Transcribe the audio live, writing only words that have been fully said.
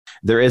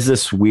there is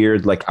this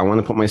weird, like, I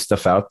want to put my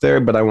stuff out there,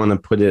 but I want to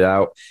put it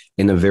out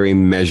in a very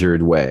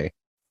measured way.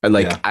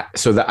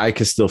 So that I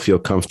can still feel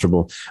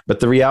comfortable. But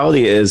the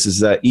reality is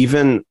that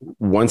even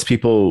once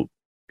people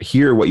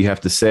hear what you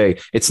have to say,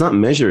 it's not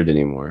measured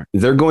anymore.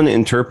 They're going to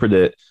interpret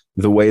it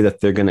the way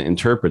that they're going to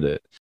interpret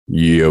it.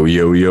 Yo,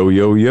 yo, yo,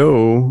 yo,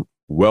 yo.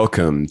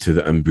 Welcome to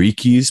the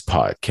Umbrikis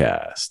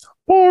podcast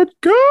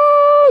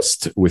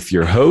with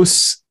your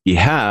hosts,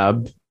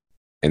 Ihab.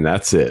 And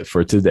that's it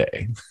for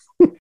today.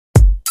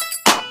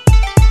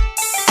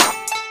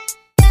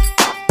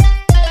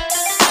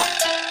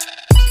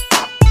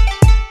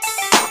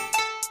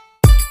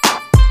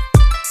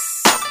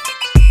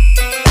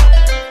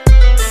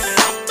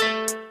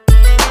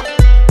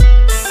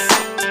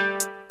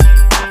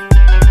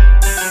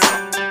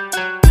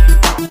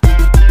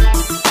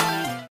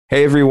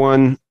 Hey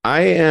everyone,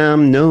 I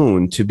am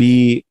known to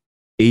be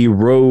a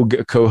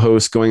rogue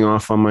co-host going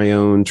off on my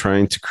own,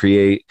 trying to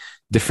create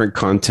different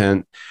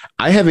content.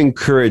 I have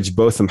encouraged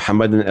both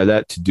Muhammad and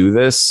Alat to do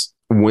this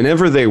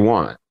whenever they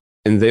want,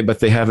 but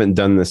they haven't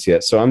done this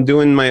yet. So I'm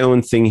doing my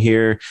own thing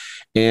here.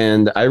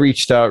 And I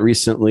reached out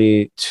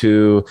recently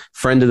to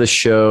friend of the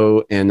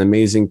show, an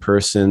amazing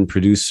person,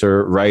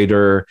 producer,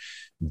 writer,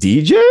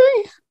 DJ,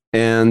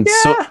 and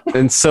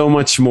so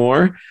much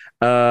more.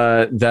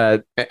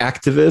 That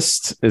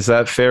activist, is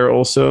that fair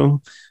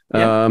also?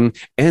 Yeah.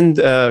 And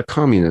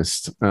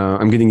communist.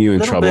 I'm getting you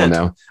in trouble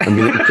now.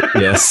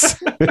 Yes.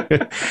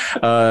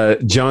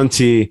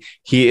 Jonty,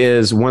 he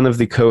is one of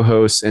the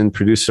co-hosts and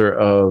producer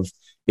of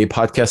a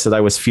podcast that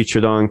I was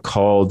featured on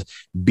called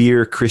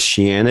Beer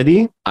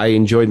Christianity. I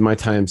enjoyed my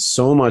time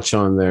so much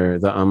on there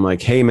that I'm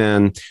like, hey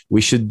man, we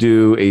should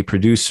do a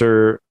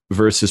producer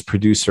versus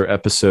producer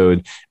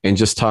episode and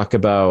just talk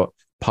about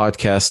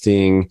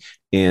podcasting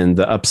and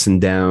the ups and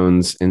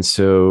downs. And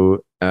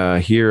so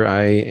here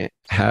I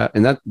have,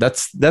 and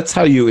that's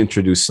how you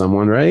introduce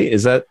someone, right?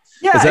 Is that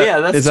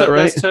right?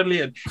 That's totally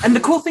it. And the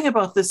cool thing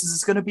about this is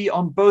it's going to be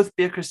on both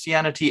Beer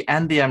Christianity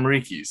and the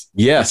Amrikis.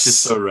 Yes. Which is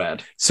so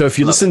rad. So if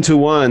you listen to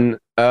one,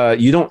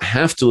 you don't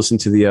have to listen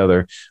to the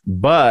other,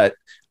 but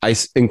I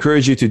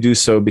encourage you to do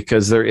so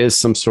because there is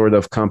some sort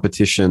of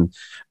competition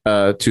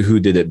to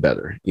who did it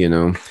better. You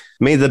know,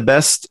 may the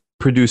best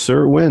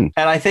producer win.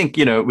 And I think,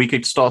 we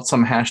could start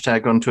some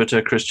hashtag on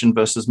Twitter, Christian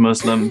versus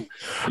Muslim,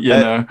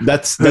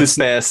 that's who's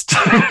best.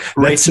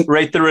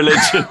 rate the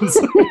religions.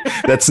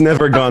 That's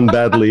never gone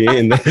badly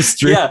in the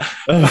history. Yeah.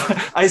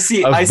 I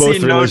see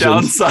no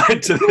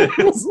downside to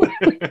this.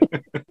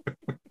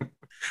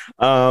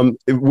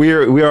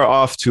 We are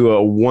off to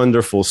a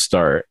wonderful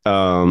start,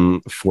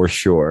 for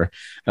sure.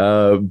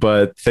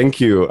 But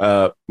thank you,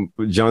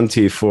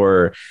 Jonty,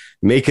 for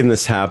making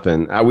this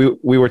happen.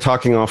 We were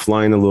talking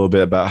offline a little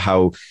bit about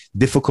how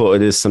difficult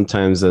it is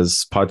sometimes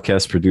as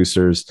podcast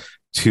producers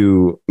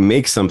to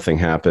make something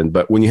happen.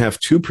 But when you have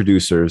two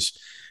producers,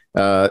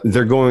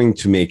 they're going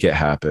to make it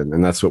happen.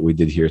 And that's what we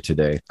did here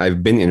today.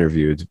 I've been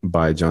interviewed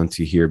by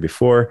Jonty here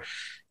before.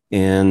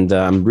 And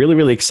I'm really,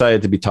 really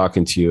excited to be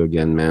talking to you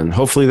again, man.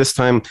 Hopefully this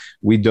time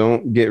we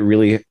don't get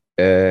really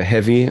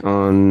heavy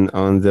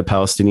on the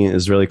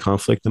Palestinian-Israeli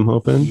conflict, I'm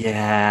hoping.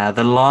 Yeah,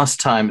 the last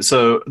time.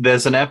 So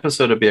there's an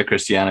episode of Beer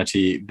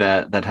Christianity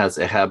that has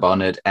Ehab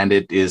on it, and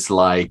it is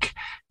like,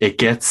 it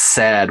gets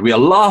sad. We are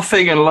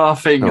laughing and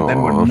laughing, and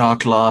then we're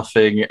not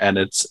laughing, and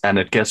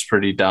it gets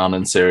pretty down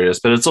and serious.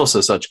 But it's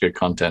also such good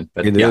content.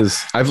 But it is.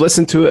 I've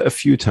listened to it a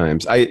few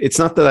times. It's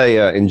not that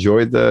I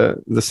enjoyed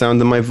the sound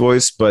of my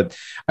voice, but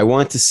I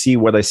want to see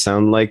what I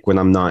sound like when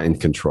I'm not in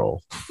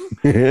control.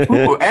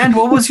 Ooh, and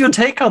what was your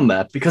take on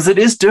that? Because it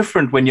is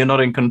different when you're not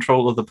in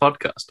control of the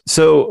podcast.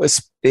 So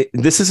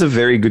this is a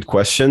very good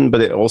question,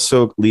 but it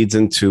also leads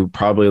into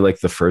probably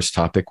like the first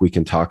topic we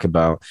can talk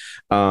about.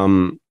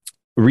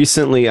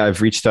 Recently,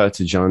 I've reached out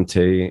to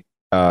Jonty.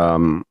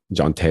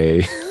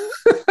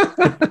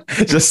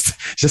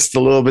 just a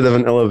little bit of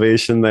an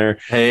elevation there.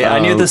 Hey, I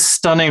knew this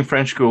stunning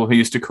French girl who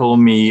used to call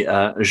me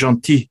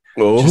Jonty,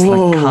 just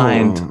like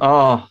kind.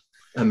 Oh,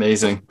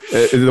 amazing.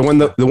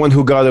 The one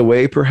who got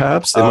away,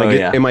 perhaps.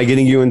 Am I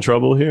getting you in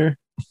trouble here?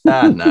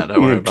 No,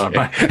 don't worry about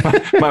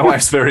it. My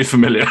wife's very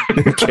familiar.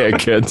 Okay,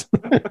 good.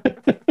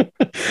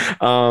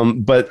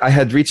 But I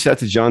had reached out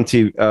to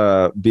Jonty,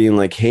 being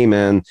like, hey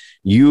man,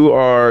 you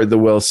are the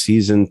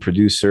well-seasoned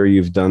producer.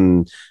 You've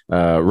done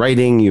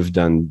writing, you've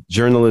done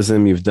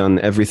journalism, you've done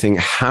everything.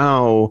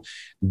 How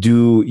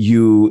do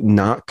you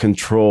not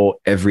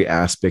control every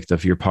aspect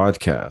of your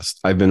podcast?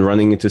 I've been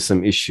running into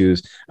some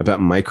issues about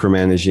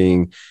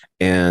micromanaging,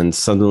 and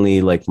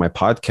suddenly like our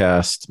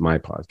podcast,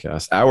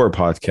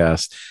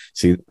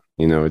 see,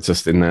 it's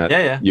just in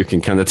that you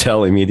can kind of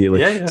tell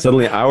immediately.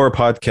 Suddenly our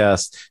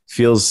podcast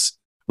feels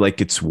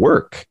like it's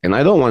work, and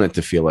I don't want it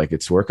to feel like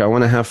it's work. I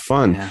want to have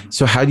fun. Yeah.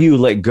 So how do you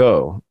let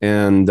go?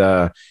 And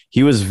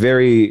he was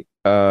very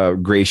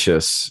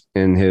gracious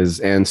in his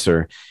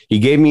answer. He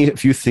gave me a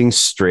few things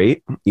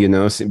straight,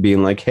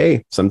 being like,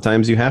 hey,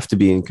 sometimes you have to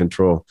be in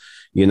control.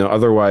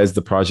 Otherwise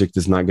the project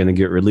is not going to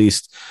get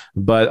released.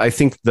 But I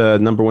think the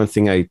number one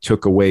thing I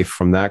took away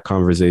from that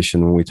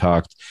conversation when we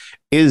talked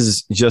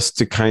is just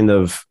to kind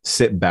of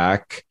sit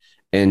back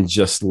and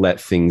just let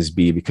things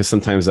be, because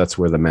sometimes that's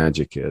where the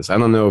magic is. I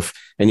don't know if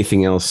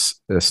anything else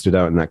stood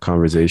out in that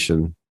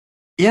conversation.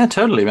 Yeah,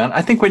 totally, man.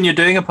 I think when you're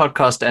doing a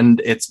podcast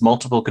and it's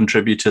multiple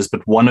contributors,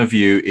 but one of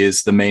you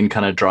is the main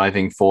kind of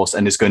driving force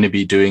and is going to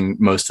be doing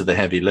most of the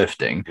heavy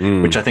lifting,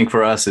 which I think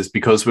for us is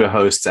because we're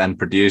hosts and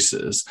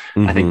producers.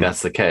 I think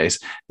that's the case.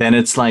 Then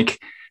it's like,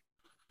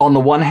 on the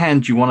one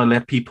hand, you want to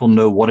let people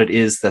know what it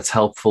is that's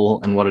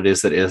helpful and what it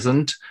is that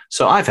isn't.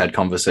 So I've had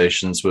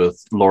conversations with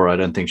Laura. I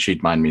don't think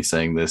she'd mind me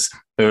saying this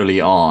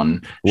early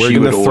on. We're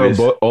going to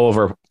throw all of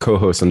our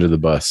co-hosts under the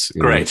bus.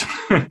 Great.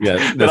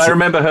 Yeah, but I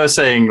remember her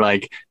saying,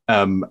 like,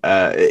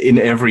 in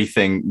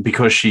everything,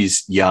 because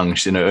she's young,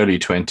 she's in her early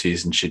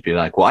 20s, and she'd be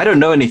like, well, I don't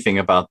know anything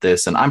about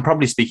this. And I'm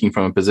probably speaking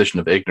from a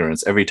position of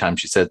ignorance every time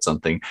she said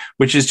something,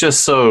 which is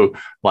just so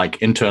like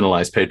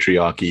internalized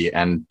patriarchy,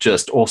 and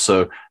just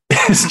also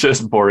it's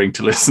just boring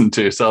to listen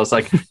to. So I was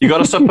like, you got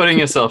to stop putting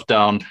yourself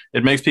down.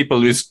 It makes people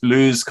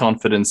lose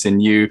confidence in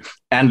you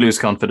and lose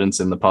confidence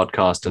in the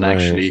podcast, and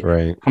actually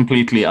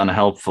completely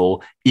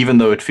unhelpful. Even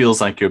though it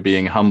feels like you're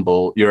being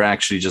humble, you're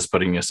actually just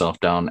putting yourself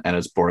down, and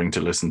it's boring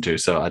to listen to.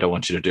 So I don't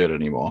want you to do it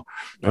anymore.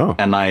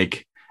 And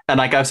like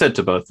I've said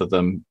to both of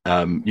them,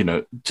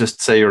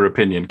 just say your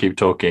opinion, keep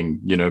talking,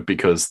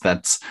 because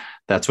that's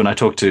when I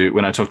talked to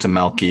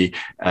Malky.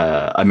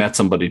 I met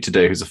somebody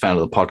today who's a fan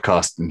of the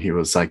podcast, and he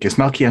was like, is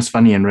Malky as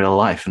funny in real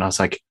life? And I was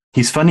like,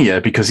 he's funnier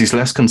because he's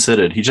less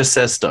considered. He just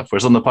says stuff.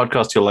 Whereas on the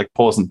podcast, you'll like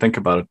pause and think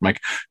about it. I'm like,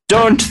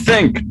 don't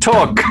think,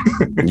 talk.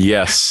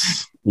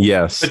 Yes.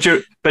 But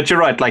you're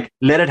right. Like,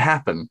 let it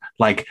happen.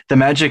 Like, the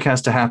magic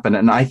has to happen.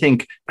 And I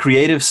think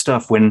creative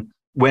stuff, when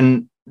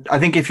I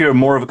think if you're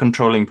more of a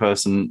controlling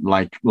person,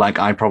 like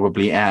I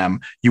probably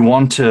am, you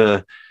want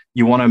to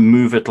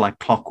move it like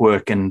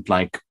clockwork and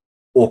like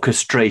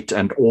orchestrate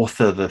and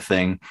author the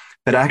thing.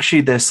 But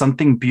actually, there's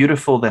something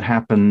beautiful that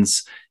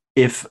happens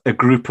if a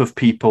group of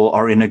people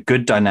are in a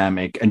good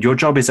dynamic, and your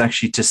job is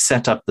actually to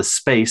set up the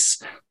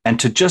space and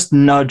to just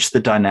nudge the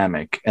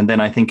dynamic. And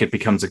then I think it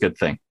becomes a good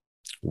thing.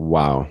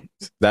 Wow.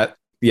 That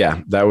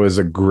was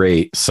a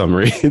great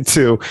summary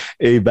to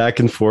a back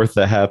and forth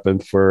that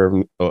happened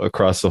for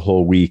across the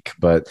whole week.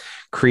 But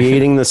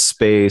creating the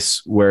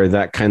space where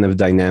that kind of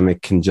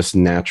dynamic can just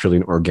naturally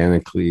and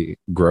organically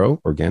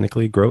grow,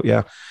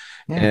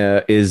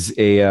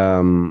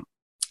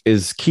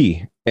 is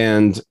key.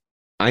 And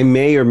I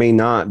may or may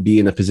not be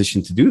in a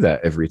position to do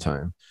that every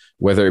time,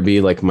 whether it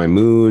be like my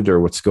mood or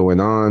what's going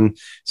on.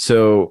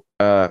 So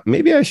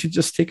maybe I should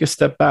just take a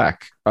step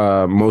back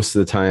most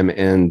of the time,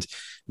 and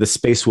the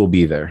space will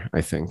be there,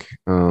 I think.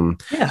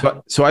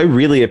 So I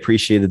really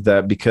appreciated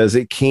that, because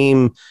it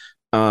came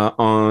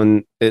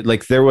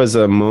like there was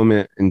a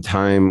moment in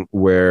time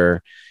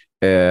where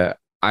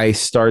I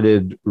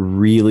started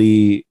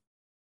really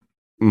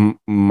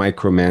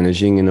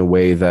micromanaging in a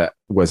way that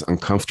was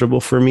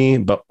uncomfortable for me,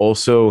 but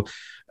also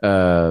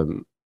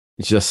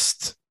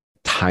just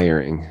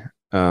tiring.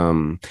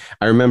 I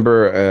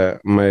remember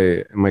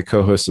my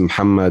co-host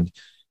Muhammad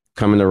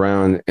coming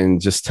around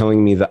and just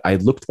telling me that I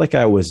looked like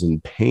I was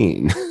in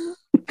pain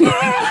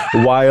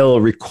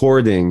while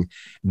recording,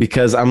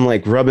 because I'm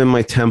like rubbing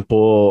my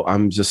temple.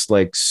 I'm just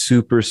like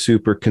super,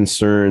 super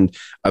concerned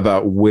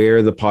about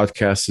where the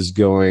podcast is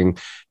going,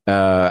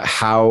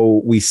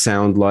 how we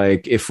sound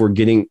like, if we're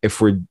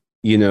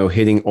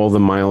hitting all the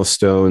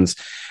milestones.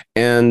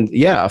 And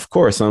yeah, of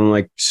course, I'm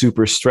like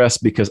super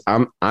stressed, because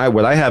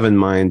what I have in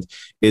mind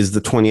is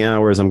the 20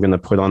 hours I'm going to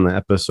put on the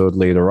episode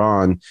later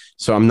on.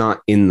 So I'm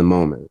not in the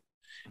moment.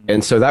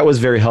 And so that was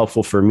very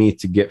helpful for me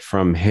to get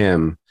from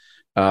him,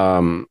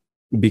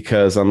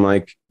 because I'm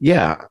like,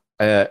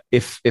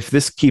 if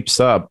this keeps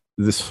up,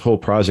 this whole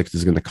project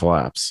is going to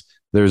collapse.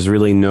 There's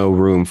really no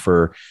room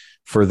for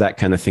that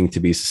kind of thing to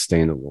be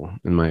sustainable,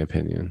 in my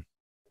opinion.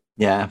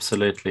 Yeah,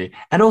 absolutely.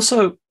 And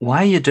also, why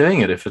are you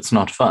doing it if it's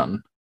not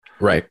fun?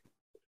 Right.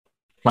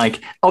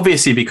 Like,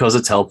 obviously, because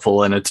it's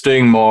helpful and it's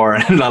doing more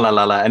and la la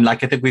la la. And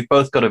like, I think we've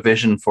both got a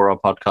vision for our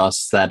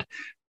podcasts that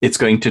it's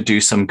going to do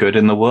some good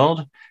in the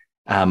world,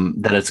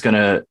 that it's going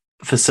to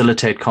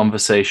facilitate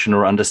conversation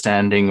or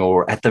understanding,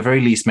 or at the very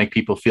least, make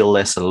people feel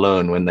less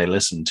alone when they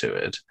listen to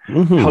it.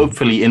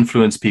 Hopefully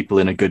influence people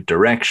in a good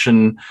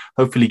direction,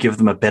 hopefully give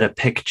them a better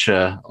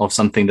picture of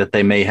something that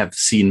they may have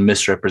seen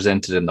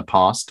misrepresented in the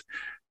past.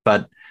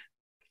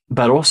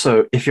 But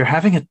also, if you're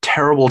having a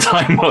terrible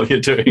time while you're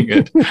doing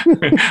it,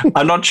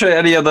 I'm not sure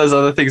any of those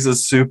other things are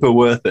super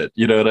worth it.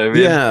 You know what I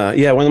mean?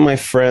 Yeah. One of my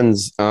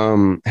friends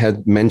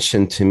had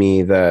mentioned to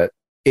me that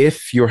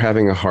if you're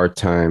having a hard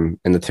time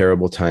and a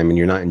terrible time and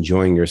you're not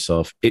enjoying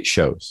yourself, it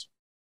shows.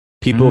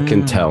 People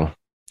can tell.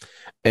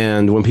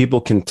 And when people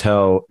can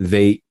tell,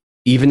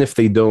 even if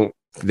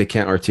they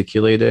can't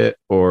articulate it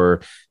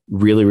or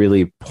really,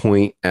 really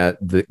point at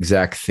the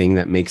exact thing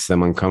that makes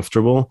them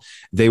uncomfortable,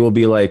 they will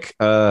be like,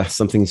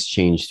 something's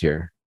changed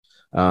here.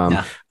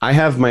 I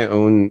have my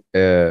own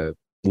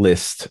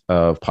list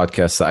of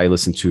podcasts that I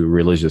listen to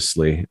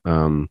religiously.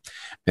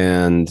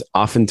 And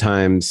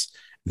oftentimes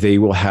they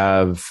will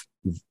have,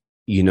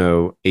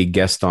 a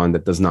guest on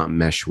that does not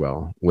mesh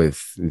well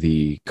with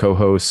the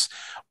co-hosts,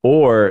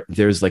 or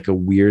there's like a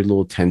weird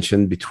little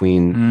tension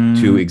between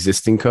two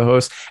existing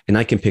co-hosts, and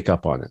I can pick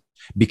up on it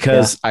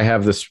because I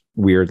have this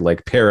weird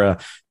like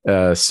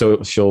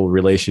social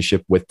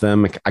relationship with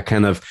them. I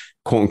kind of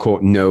quote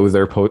unquote know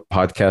their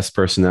podcast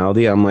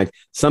personality. I'm like,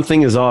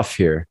 something is off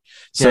here.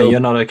 So you're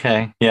not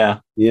okay.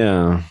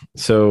 Yeah.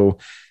 So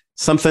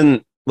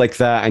something like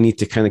that I need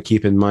to kind of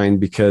keep in mind,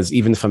 because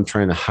even if I'm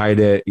trying to hide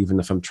it, even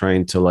if I'm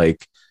trying to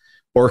like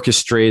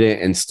orchestrate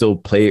it and still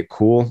play it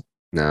cool,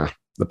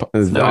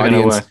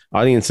 the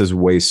audience is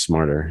way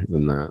smarter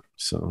than that.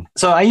 So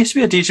I used to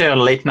be a DJ on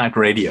late night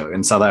radio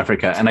in South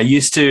Africa, and I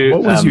used to.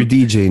 What was your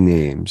DJ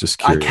name? Just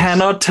curious. I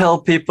cannot tell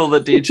people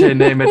the DJ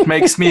name. It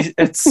makes me.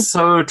 It's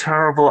so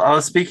terrible. I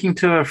was speaking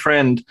to a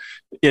friend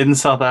in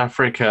South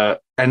Africa,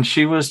 and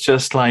she was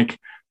just like,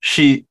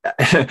 she's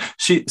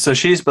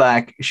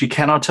black. She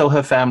cannot tell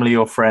her family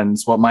or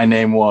friends what my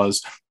name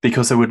was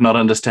because they would not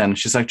understand.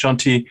 She's like,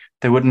 Jonty,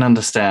 they wouldn't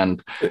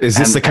understand. Is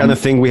this the kind of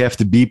thing we have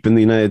to beep in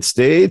the United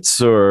States,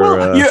 or?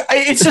 Well,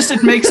 it's just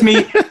it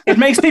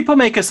makes people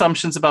make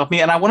assumptions about me,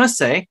 and I want to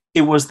say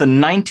it was the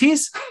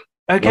 90s.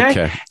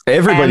 Okay.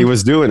 Everybody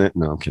was doing it.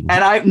 No, I'm kidding.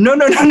 And no.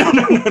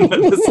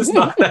 This is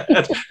not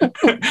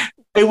that.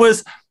 I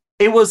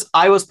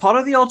was part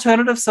of the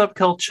alternative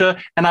subculture,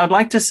 and I would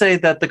like to say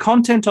that the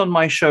content on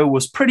my show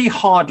was pretty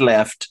hard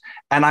left,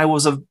 and I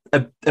was a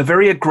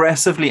very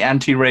aggressively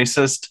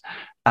anti-racist.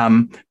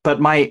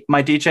 But my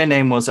DJ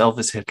name was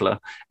Elvis Hitler,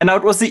 and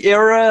it was the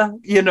era,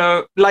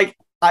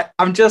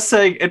 I'm just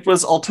saying it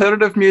was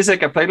alternative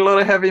music. I played a lot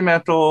of heavy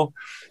metal.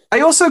 I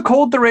also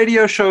called the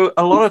radio show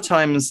a lot of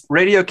times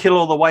 "Radio Kill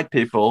All the White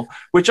People,"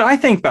 which I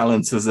think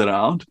balances it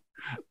out.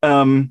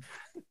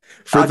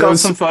 I got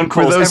some phone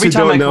calls. For those every who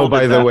time don't I know,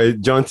 by the that. way,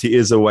 Jonty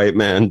is a white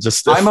man.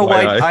 Just I'm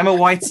a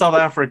white South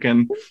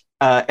African.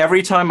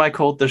 Every time I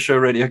called the show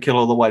 "Radio Kill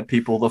All the White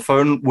People," the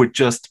phone would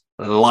just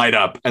light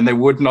up, and they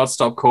would not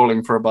stop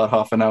calling for about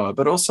half an hour.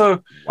 But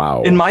also,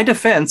 in my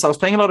defense, I was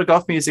playing a lot of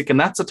goth music, and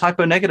that's a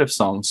typo negative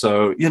song.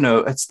 So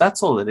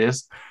that's all it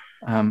is.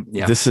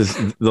 This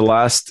is the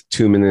last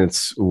 2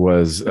 minutes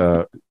was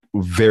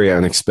very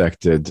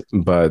unexpected,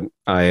 but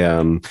I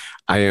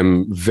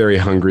am very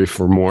hungry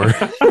for more.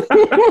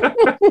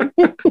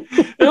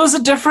 It was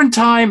a different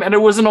time, and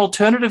it was an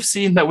alternative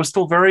scene that was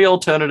still very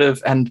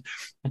alternative, and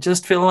I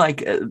just feel like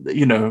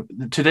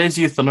today's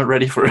youth are not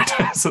ready for it.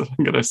 That's what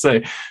I'm gonna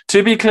say.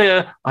 To be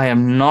clear, I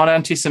am not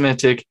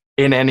anti-Semitic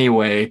in any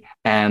way,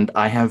 and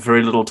I have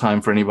very little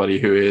time for anybody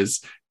who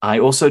is. I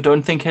also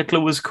don't think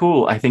Hitler was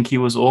cool. I think he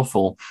was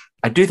awful.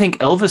 I do think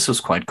Elvis was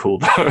quite cool,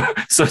 though.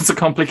 So it's a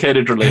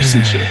complicated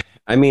relationship.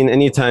 I mean,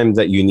 anytime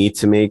that you need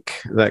to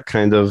make that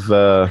kind of...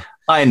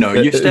 I know,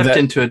 you've stepped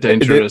into a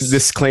dangerous...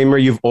 disclaimer,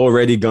 you've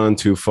already gone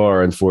too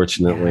far,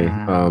 unfortunately.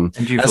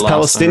 As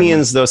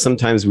Palestinians, though,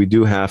 sometimes we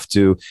do have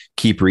to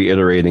keep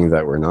reiterating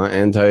that we're not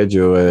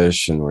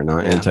anti-Jewish and we're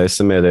not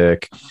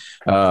anti-Semitic.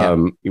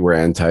 We're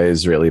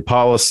anti-Israeli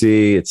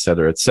policy, et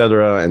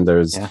cetera, and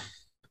there's...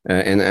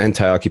 and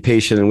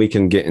anti-occupation, and we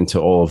can get into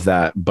all of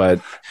that. But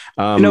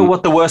you know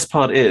what the worst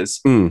part is?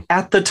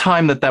 At the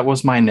time that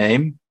was my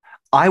name,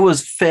 I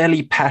was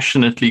fairly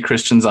passionately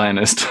Christian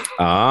Zionist.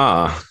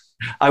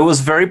 I was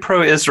very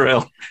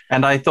pro-Israel,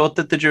 and I thought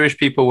that the Jewish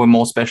people were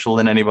more special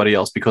than anybody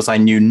else because I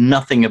knew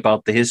nothing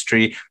about the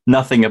history,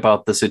 nothing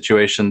about the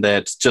situation there.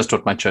 It's just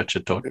what my church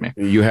had taught me.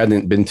 You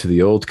hadn't been to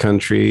the old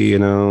country,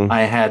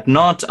 I had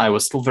not. I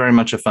was still very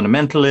much a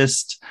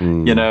fundamentalist,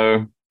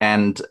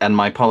 and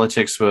my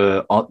politics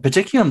were,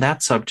 particularly on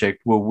that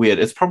subject, were weird.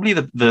 It's probably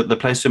the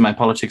place where my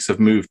politics have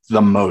moved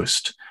the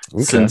most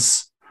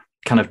since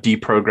kind of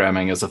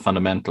deprogramming as a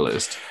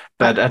fundamentalist.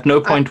 But at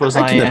no point was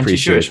I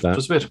anti-Jewish. It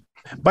was weird.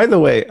 By the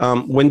way,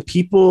 when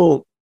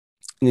people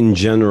in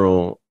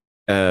general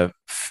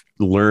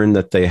learn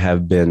that they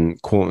have been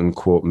quote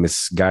unquote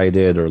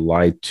misguided or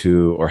lied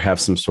to, or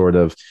have some sort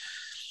of,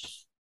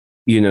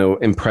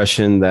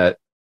 impression that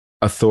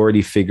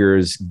authority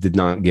figures did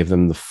not give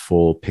them the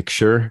full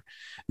picture,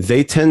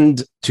 they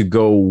tend to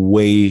go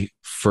way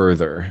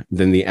further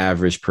than the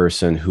average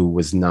person who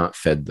was not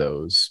fed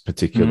those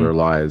particular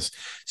lies.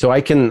 So I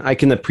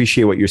can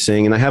appreciate what you're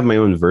saying, and I have my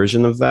own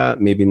version of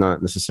that. Maybe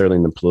not necessarily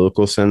in the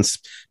political sense,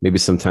 maybe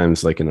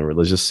sometimes like in a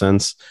religious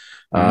sense,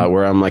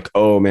 where I'm like,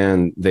 oh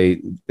man,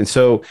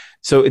 so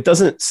it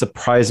doesn't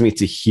surprise me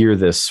to hear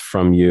this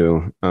from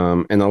you.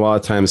 And a lot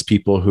of times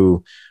people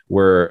who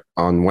were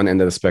on one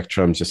end of the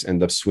spectrum just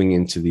end up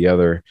swinging to the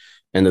other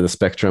end of the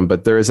spectrum.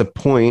 But there is a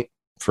point,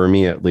 for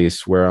me at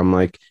least, where I'm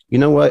like, you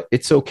know what?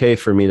 It's okay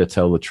for me to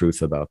tell the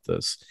truth about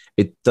this.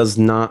 It does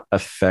not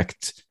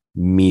affect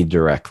me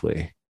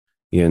directly,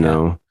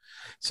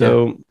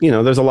 So,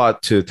 there's a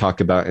lot to talk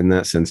about in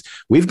that sense.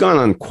 We've gone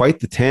on quite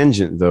the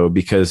tangent, though,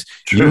 because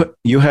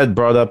you had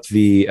brought up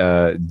the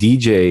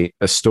DJ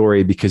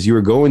story because you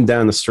were going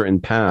down a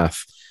certain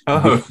path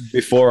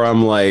before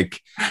I'm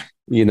like,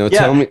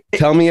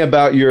 tell me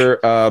about your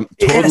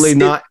totally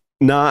not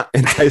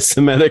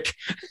anti-Semitic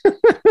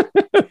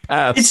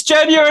It's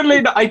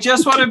genuinely, I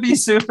just want to be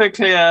super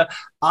clear.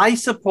 I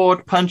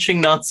support punching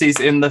Nazis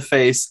in the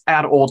face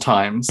at all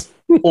times,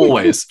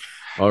 always.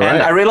 All right.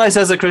 And I realize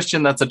as a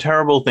Christian, that's a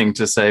terrible thing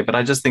to say, but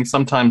I just think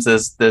sometimes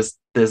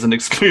there's an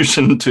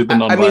exclusion to the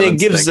nonviolence. I mean, it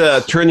gives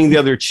turning the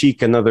other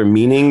cheek another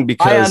meaning,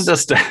 because I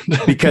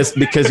understand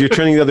because you're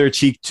turning the other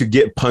cheek to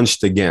get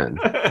punched again,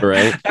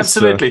 right?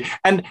 Absolutely.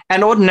 So,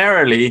 and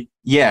ordinarily,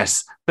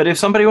 yes, but if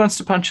somebody wants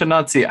to punch a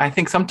Nazi, I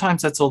think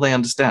sometimes that's all they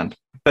understand.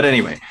 But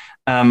anyway,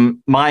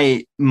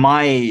 my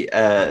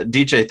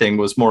DJ thing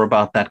was more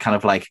about that kind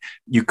of like,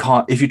 you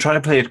can't, if you try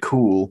to play it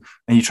cool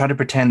and you try to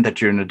pretend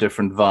that you're in a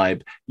different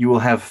vibe, you'll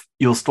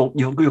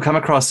come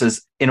across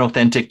as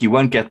inauthentic. You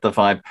won't get the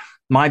vibe.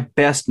 My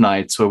best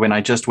nights were when I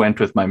just went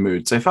with my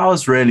mood. So if I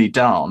was really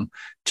down,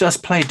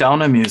 just play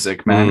downer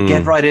music, man.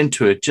 Get right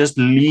into it. Just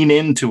lean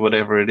into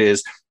whatever it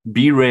is.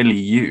 Be really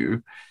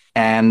you.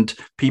 And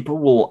people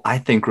will, I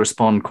think,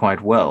 respond quite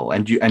well,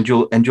 and you'll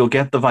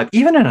get the vibe.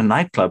 Even in a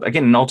nightclub,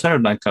 again, in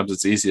alternative nightclubs,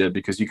 it's easier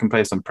because you can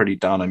play some pretty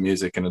downer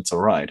music and it's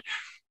all right.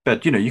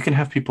 But you can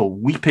have people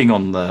weeping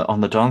on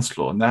the dance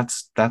floor, and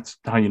that's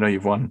how you know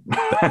you've won.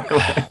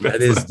 That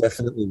is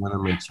definitely one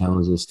of my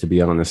challenges, to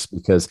be honest,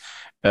 because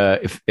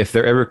if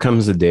there ever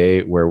comes a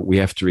day where we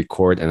have to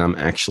record and I'm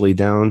actually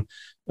down,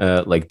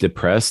 like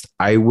depressed,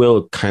 I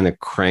will kind of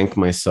crank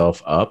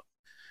myself up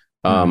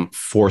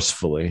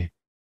forcefully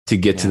to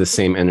get to the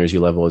same energy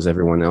level as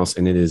everyone else,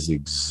 and it is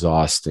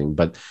exhausting.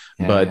 But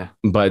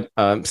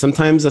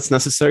sometimes that's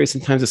necessary.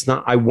 Sometimes it's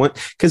not.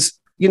 Because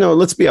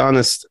let's be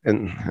honest,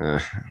 and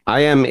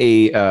I am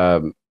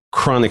a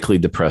chronically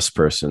depressed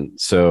person.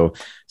 So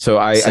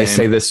I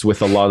say this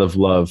with a lot of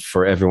love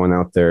for everyone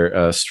out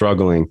there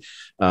struggling.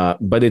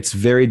 But it's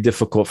very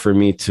difficult for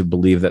me to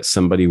believe that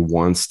somebody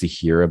wants to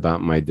hear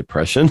about my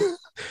depression.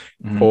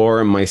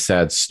 Or my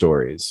sad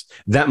stories.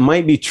 That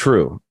might be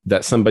true,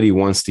 that somebody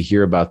wants to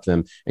hear about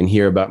them and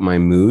hear about my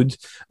mood,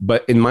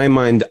 but in my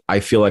mind, I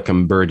feel like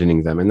I'm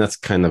burdening them, and that's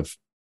kind of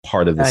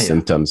part of the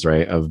symptoms,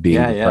 right, of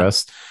being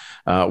depressed.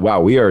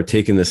 Wow, we are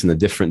taking this in a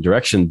different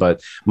direction,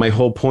 but my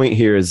whole point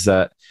here is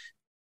that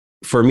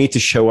for me to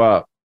show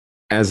up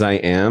as I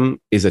am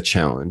is a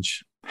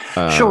challenge.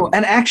 Sure.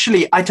 And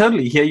actually, I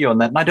totally hear you on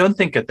that. And I don't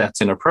think that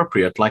that's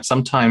inappropriate. Like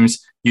sometimes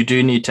you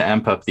do need to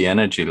amp up the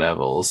energy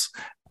levels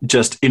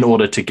just in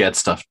order to get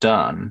stuff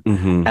done.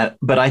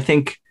 But I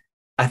think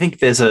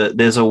there's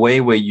a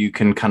way where you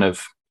can kind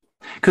of,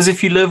 because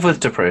if you live with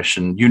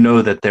depression, you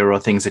know that there are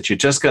things that you're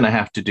just going to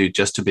have to do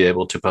just to be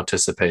able to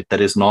participate. That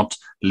is not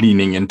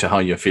leaning into how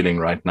you're feeling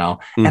right now.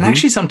 And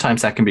actually,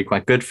 sometimes that can be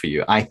quite good for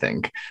you, I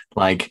think.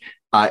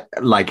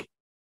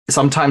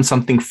 Sometimes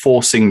something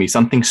forcing me,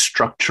 something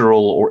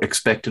structural or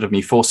expected of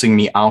me, forcing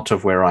me out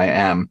of where I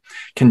am,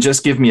 can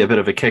just give me a bit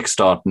of a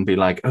kickstart and be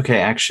like, okay,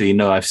 actually,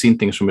 no, I've seen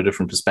things from a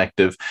different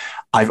perspective.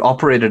 I've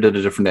operated at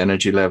a different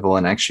energy level,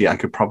 and actually I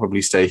could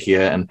probably stay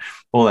here and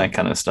all that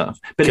kind of stuff.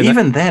 But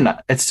then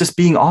it's just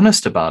being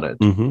honest about it.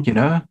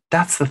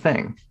 That's the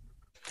thing.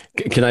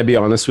 Can I be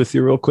honest with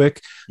you real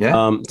quick?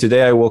 Yeah.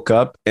 Today I woke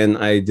up and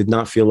I did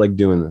not feel like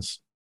doing this.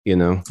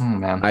 Oh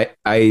man,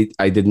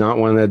 I did not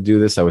want to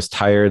do this. I was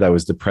tired. I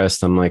was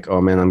depressed. I'm like,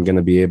 oh man, I don't know if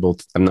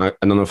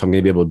I'm going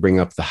to be able to bring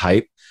up the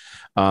hype.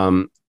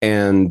 I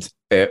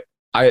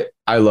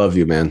love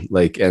you, man.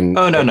 And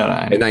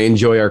I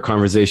enjoy our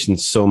conversation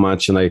so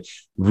much. And I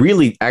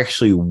really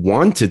actually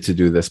wanted to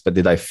do this, but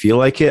did I feel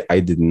like it?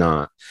 I did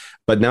not.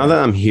 But now that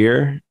I'm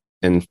here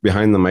and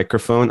behind the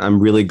microphone,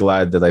 I'm really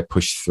glad that I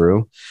pushed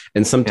through.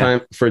 And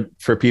sometimes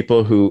for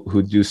people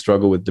who do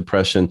struggle with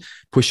depression,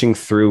 pushing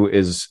through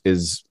is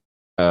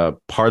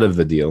part of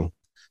the deal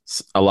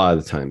a lot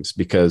of the times,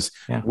 because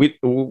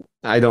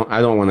I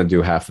don't want to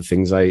do half the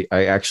things I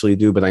actually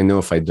do, but I know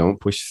if I don't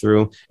push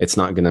through, it's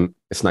not gonna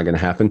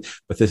happen.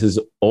 But this is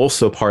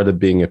also part of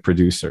being a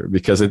producer,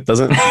 because it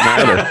doesn't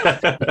matter.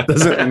 It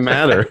doesn't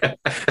matter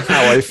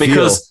how I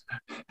feel.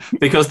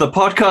 Because the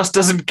podcast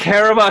doesn't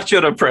care about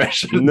your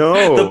depression.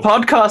 No, the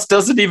podcast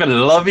doesn't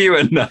even love you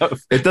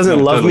enough. It doesn't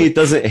love me. It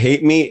doesn't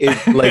hate me.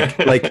 It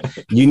like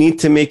you need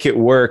to make it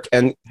work.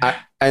 And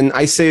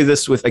I say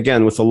this with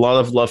a lot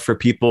of love for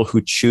people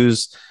who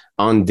choose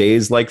on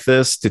days like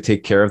this to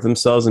take care of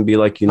themselves and be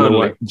like, know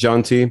what,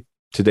 Jonty,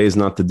 today's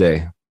not the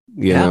day.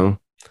 You know.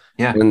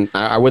 Yeah. And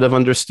I would have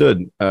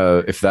understood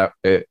if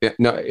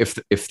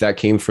that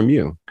came from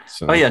you.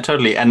 So. Oh yeah,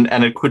 totally. And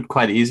it could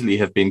quite easily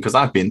have been, because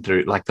I've been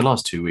through, like, the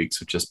last 2 weeks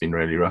have just been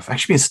really rough. I've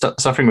actually been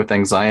suffering with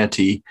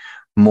anxiety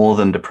more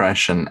than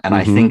depression. And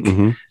I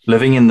think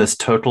living in this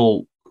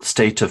total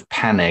state of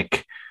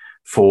panic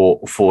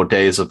for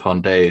days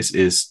upon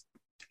days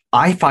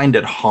I find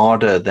it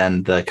harder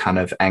than the kind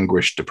of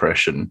anguish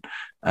depression.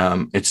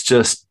 It's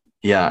just,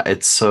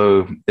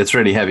 it's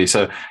really heavy.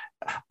 So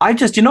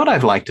you know what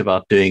I've liked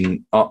about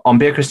doing on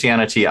Bare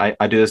Christianity,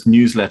 I do this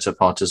newsletter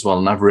part as well,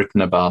 and I've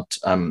written about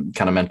kind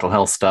of mental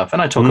health stuff,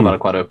 and I talk about it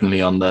quite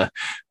openly on the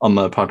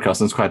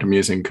podcast. And it's quite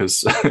amusing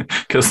because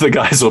the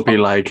guys will be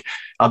like,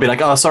 I'll be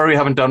like, oh, sorry, we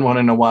haven't done one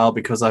in a while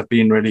because I've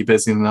been really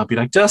busy, and they'll be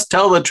like, just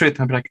tell the truth.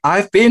 And I'll be like,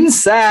 I've been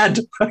sad,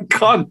 I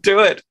can't do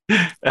it.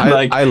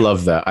 And I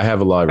love that. I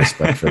have a lot of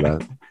respect for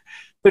that.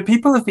 But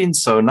people have been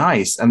so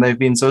nice and they've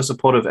been so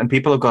supportive, and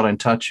people have got in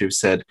touch who've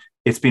said,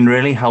 it's been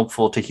really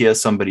helpful to hear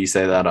somebody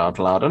say that out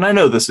loud. And I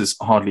know this is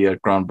hardly a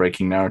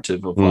groundbreaking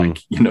narrative of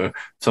like,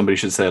 somebody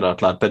should say it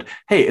out loud, but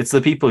hey, it's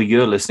the people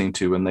you're listening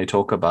to when they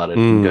talk about it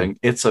and going,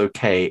 it's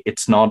okay.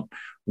 It's not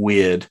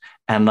weird.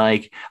 And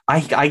like,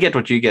 I get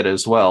what you get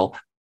as well.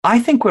 I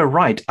think we're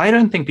right. I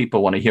don't think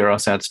people want to hear our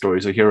sad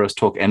stories or hear us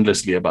talk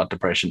endlessly about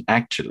depression,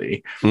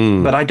 actually.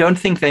 But I don't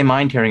think they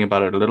mind hearing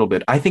about it a little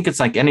bit. I think it's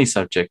like any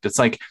subject. It's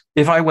like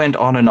if I went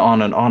on and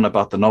on and on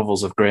about the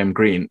novels of Graham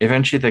Greene,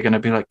 eventually they're going to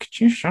be like, could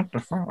you shut the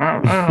fuck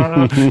up?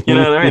 You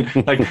know what I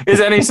mean? Like,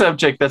 it's any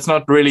subject that's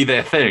not really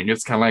their thing.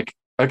 It's kind of like,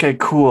 okay,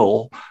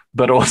 cool.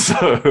 But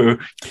also,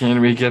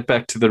 can we get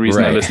back to the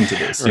reason I listen to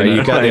this?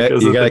 You got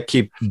to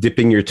keep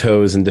dipping your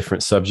toes in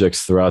different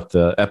subjects throughout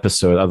the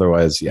episode.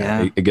 Otherwise,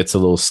 it gets a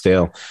little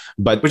stale.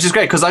 But which is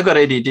great because I got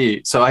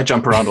ADD, so I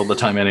jump around all the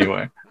time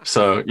anyway.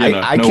 So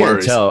I no can't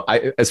worries. tell.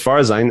 As far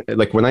as I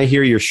like, when I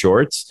hear your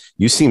shorts,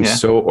 you seem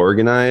so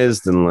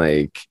organized and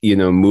like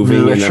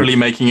moving, literally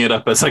making it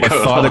up as I go.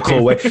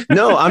 Methodical way.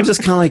 No, I'm just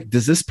kind of like,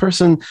 does this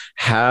person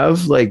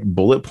have like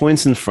bullet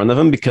points in front of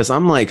them? Because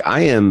I'm like,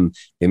 I am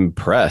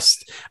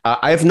impressed.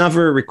 I've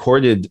never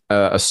recorded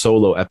a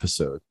solo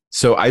episode,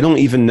 so I don't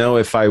even know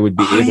if I would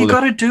be able to. You got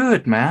to do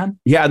it, man.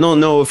 Yeah, I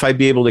don't know if I'd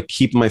be able to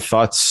keep my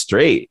thoughts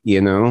straight,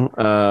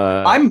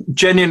 I'm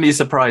genuinely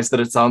surprised that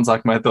it sounds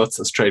like my thoughts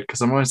are straight,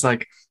 because I'm always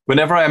like,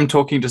 whenever I'm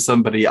talking to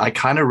somebody, I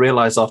kind of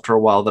realize after a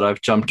while that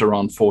I've jumped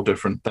around 4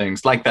 different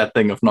things, like that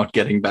thing of not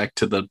getting back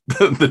to the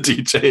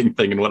DJing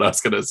thing and what I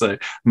was going to say.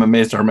 I'm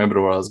amazed I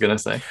remembered what I was going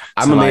to say.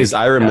 I'm amazed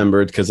I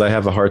remembered because I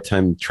have a hard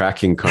time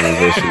tracking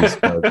conversations.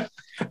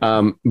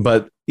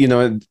 But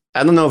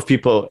I don't know if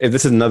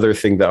this is another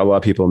thing that a lot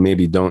of people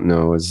maybe don't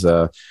know is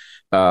I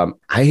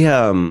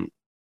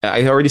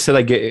already said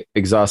I get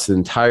exhausted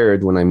and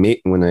tired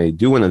when I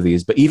do one of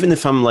these, but even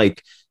if I'm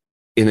like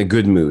in a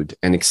good mood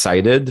and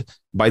excited,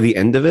 by the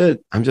end of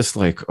it, I'm just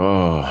like, so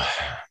Are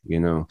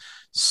you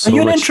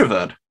an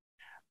introvert?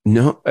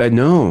 No,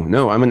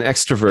 I'm an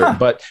extrovert,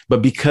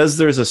 but because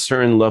there's a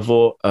certain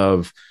level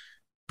of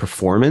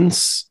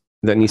performance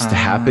that needs to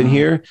happen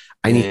here,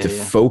 I need to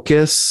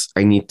focus.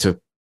 I need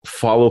to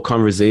follow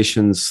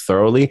conversations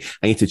thoroughly.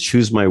 I need to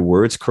choose my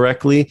words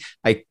correctly.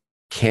 I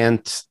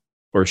can't,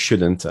 or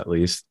shouldn't at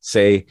least,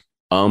 say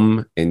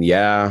and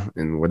yeah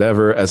and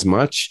whatever as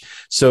much.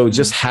 So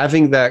just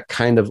having that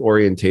kind of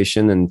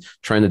orientation and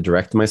trying to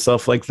direct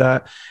myself like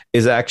that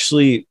is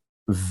actually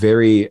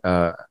very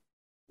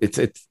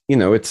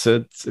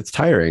it's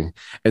tiring.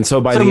 And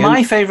so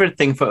my favorite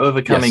thing for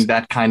overcoming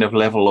that kind of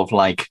level of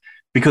like,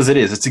 because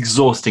it's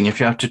exhausting if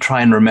you have to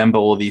try and remember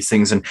all these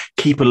things and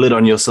keep a lid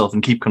on yourself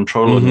and keep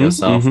control on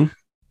yourself.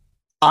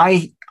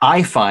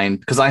 I find,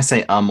 because I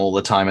say all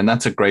the time, and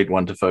that's a great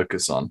one to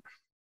focus on.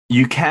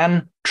 You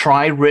can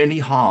try really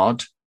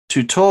hard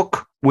to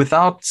talk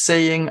without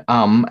saying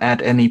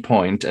at any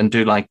point and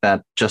do like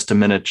that just a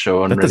minute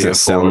show on Radio 4. That doesn't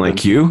sound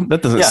like you.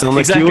 That doesn't sound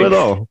like you at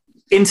all.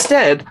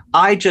 Instead,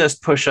 I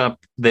just push up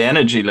the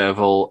energy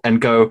level and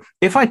go,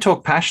 if I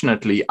talk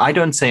passionately, I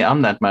don't say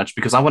that much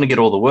because I want to get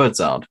all the words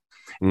out.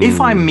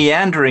 If I'm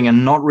meandering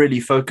and not really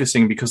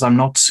focusing because I'm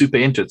not super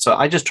into it, so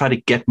I just try to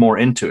get more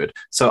into it.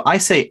 So I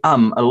say a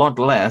lot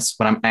less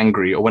when I'm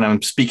angry or when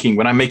I'm speaking,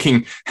 when I'm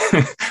making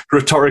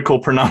rhetorical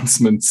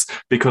pronouncements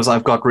because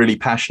I've got really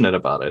passionate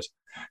about it,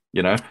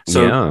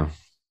 So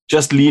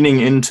just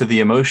leaning into the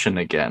emotion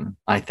again,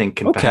 I think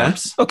can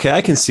perhaps. Okay,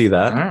 I can see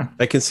that.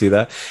 I can see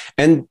that.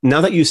 And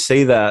now that you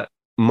say that,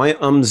 my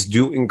ums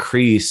do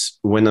increase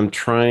when I'm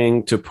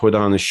trying to put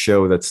on a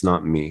show that's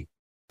not me.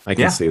 I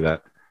can see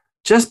that.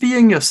 Just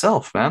being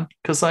yourself, man,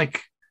 because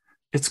like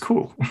it's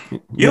cool.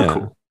 You're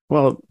cool.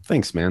 Well,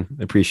 thanks, man.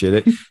 I appreciate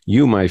it.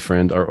 You, my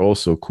friend, are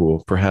also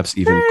cool, perhaps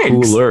even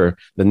cooler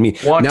than me.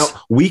 What? Now,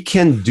 we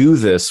can do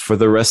this for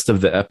the rest of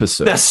the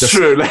episode. That's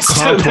true. That's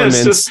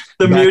just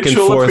the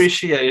mutual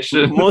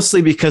appreciation.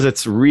 Mostly because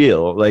it's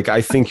real. Like,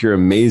 I think you're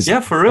amazing.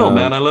 Yeah, for real,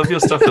 man. I love your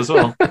stuff as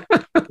well.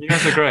 You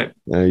guys are great.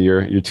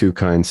 You're too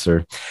kind,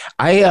 sir.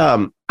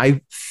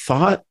 I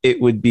thought it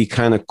would be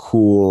kind of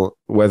cool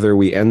whether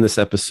we end this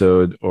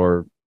episode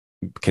or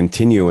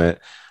continue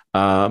it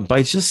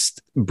by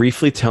just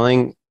briefly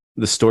telling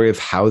the story of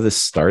how this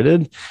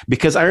started,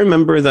 because I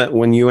remember that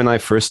when you and I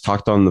first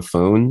talked on the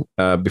phone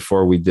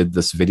before we did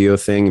this video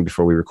thing and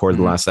before we recorded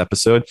the last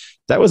episode,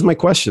 that was my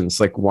question. It's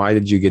like, why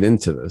did you get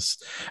into this?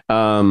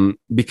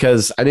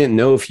 Because I didn't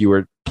know if you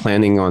were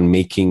planning on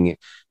making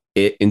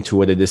it into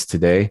what it is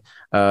today.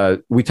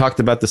 We talked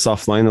about this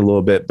offline a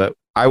little bit, but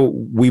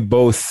we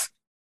both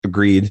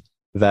agreed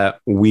that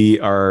we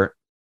are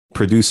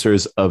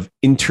producers of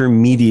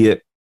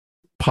intermediate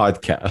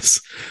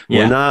podcasts. Yeah.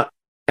 We're not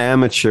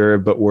amateur,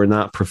 but we're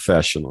not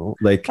professional.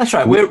 Like That's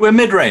right. We're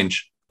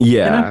mid-range.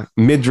 Yeah, you know?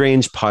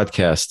 mid-range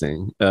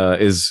podcasting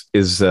is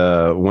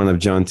one of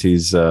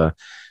Jonty's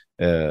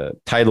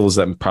titles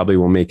that probably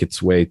will make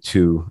its way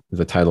to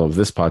the title of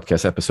this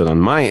podcast episode on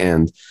my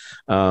end.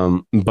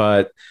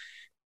 But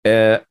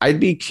I'd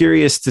be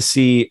curious to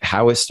see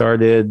how it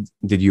started.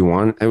 Did you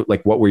want,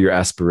 like, what were your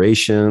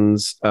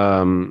aspirations?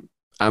 And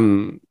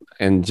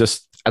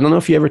just, I don't know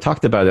if you ever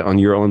talked about it on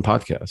your own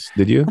podcast.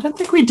 Did you? I don't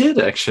think we did,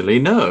 actually.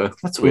 No,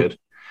 that's weird.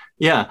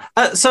 Yeah.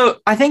 So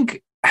I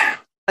think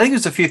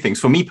there's a few things.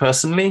 For me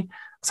personally, I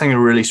was having a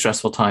really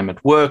stressful time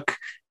at work,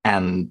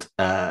 and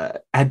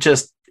it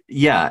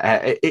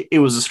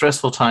was a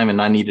stressful time, and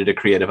I needed a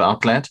creative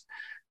outlet.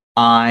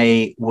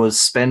 I was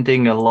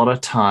spending a lot of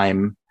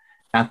time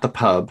at the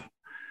pub,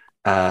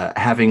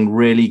 having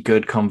really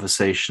good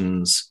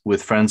conversations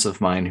with friends of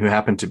mine who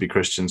happened to be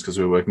Christians, because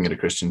we were working at a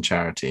Christian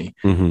charity,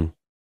 Mm-hmm.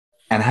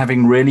 and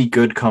having really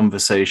good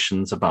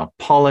conversations about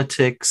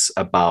politics,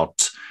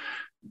 about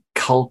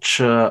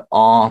culture,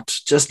 art,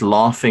 just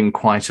laughing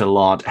quite a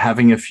lot,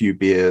 having a few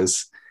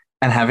beers,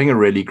 and having a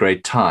really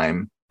great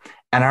time.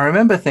 And I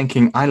remember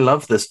thinking, I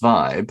love this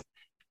vibe.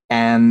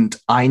 And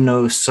I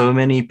know so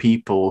many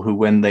people who,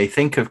 when they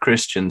think of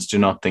Christians, do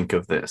not think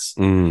of this.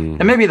 Mm.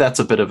 And maybe that's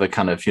a bit of a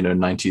kind of,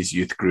 90s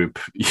youth group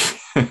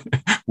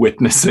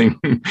witnessing,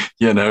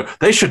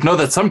 they should know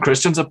that some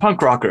Christians are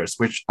punk rockers,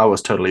 which I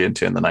was totally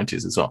into in the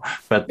 90s as well.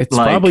 But it's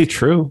probably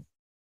true.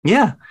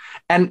 Yeah.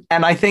 And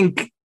I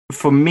think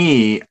for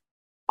me,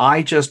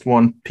 I just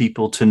want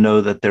people to know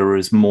that there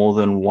is more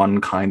than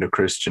one kind of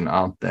Christian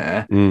out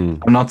there.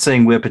 Mm. I'm not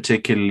saying we're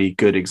particularly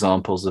good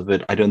examples of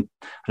it. I don't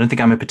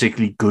think I'm a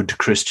particularly good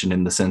Christian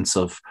in the sense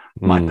of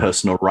my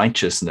personal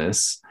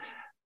righteousness,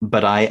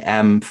 but I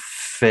am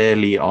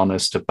fairly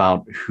honest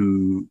about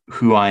who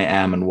I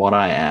am and what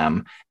I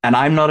am. And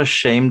I'm not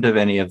ashamed of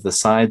any of the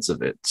sides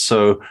of it.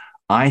 So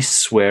I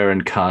swear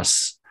and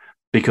cuss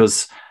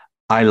because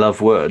I love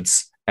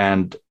words,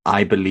 and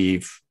I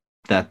believe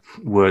that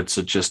words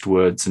are just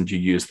words, and you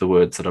use the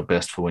words that are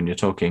best for when you're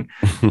talking.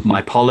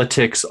 My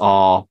politics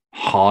are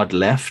hard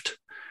left.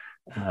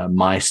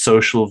 My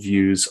social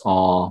views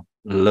are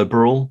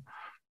liberal.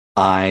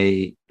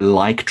 I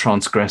like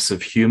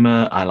transgressive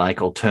humor. I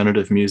like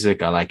alternative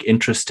music. I like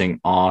interesting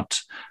art.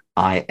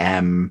 I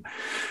am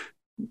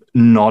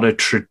not a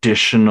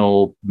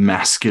traditional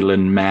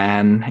masculine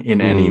man in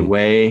any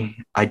way.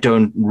 I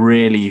don't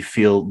really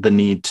feel the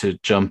need to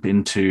jump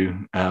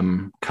into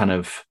kind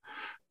of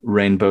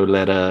rainbow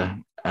letter,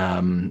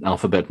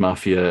 alphabet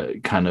mafia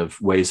kind of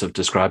ways of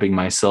describing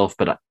myself.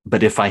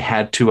 But if I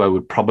had to, I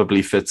would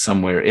probably fit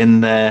somewhere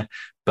in there.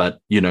 But,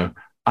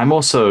 I'm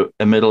also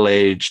a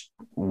middle-aged,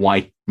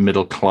 white,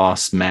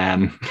 middle-class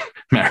man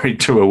married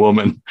to a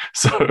woman.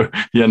 So,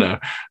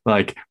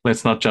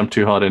 let's not jump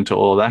too hard into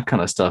all that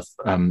kind of stuff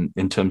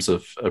in terms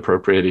of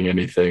appropriating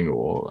anything,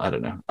 or I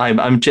don't know.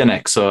 I'm Gen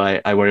X, so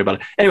I worry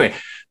about it. Anyway,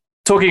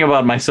 talking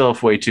about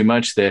myself way too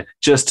much there,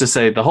 just to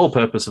say the whole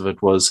purpose of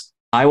it was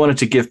I wanted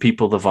to give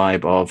people the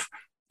vibe of,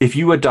 if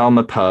you were down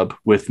the pub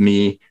with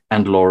me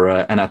and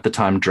Laura, and at the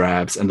time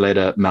Drabs, and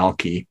later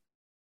Malky,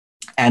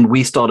 and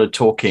we started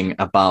talking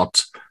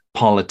about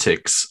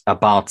politics,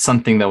 about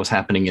something that was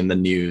happening in the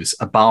news,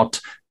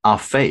 about our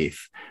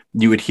faith,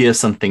 you would hear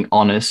something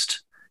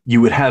honest, you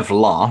would have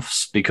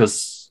laughs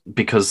because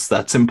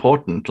that's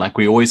important. Like,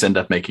 we always end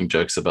up making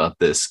jokes about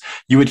this.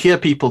 You would hear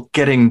people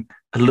getting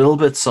a little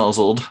bit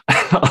sozzled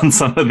on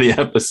some of the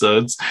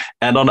episodes,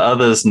 and on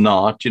others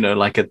not,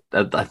 like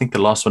I think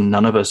the last one,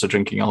 none of us are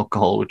drinking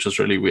alcohol, which was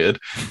really weird.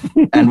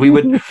 And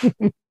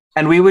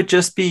we would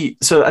just be,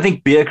 so I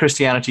think Beer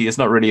Christianity is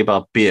not really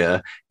about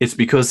beer. It's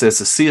because there's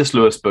a C.S.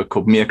 Lewis book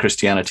called Mere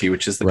Christianity,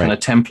 which is the kind of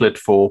template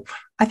for,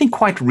 I think,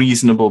 quite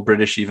reasonable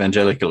British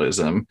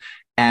evangelicalism.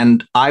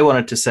 And I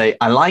wanted to say,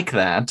 I like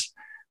that.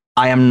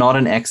 I am not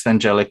an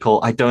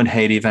ex-evangelical. I don't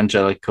hate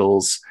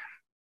evangelicals.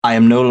 I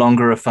am no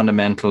longer a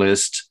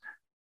fundamentalist.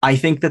 I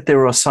think that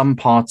there are some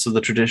parts of the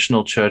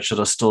traditional church that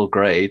are still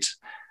great.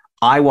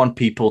 I want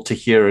people to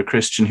hear a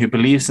Christian who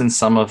believes in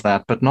some of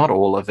that, but not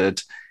all of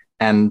it,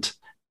 and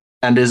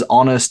is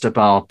honest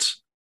about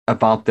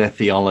their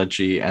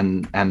theology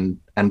and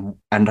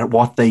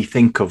what they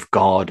think of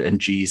God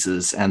and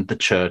Jesus and the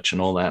church and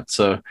all that.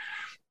 So,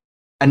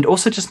 and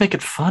also just make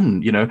it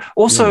fun,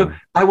 Also,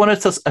 I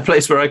wanted a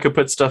place where I could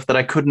put stuff that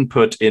I couldn't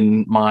put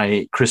in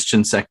my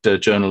Christian sector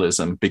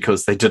journalism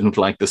because they didn't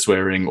like the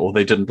swearing, or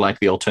they didn't like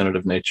the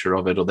alternative nature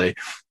of it, or they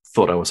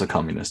thought I was a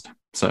communist.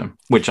 So,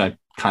 which I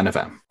kind of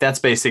am. That's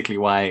basically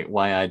why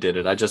I did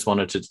it. I just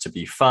wanted it to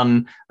be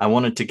fun. I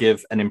wanted to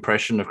give an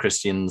impression of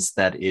Christians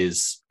that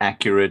is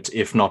accurate,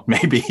 if not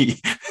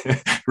maybe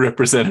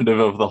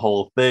representative of the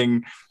whole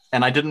thing.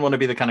 And I didn't want to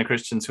be the kind of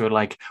Christians who are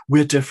like,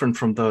 we're different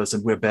from those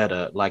and we're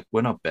better. Like,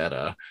 we're not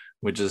better.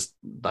 We're just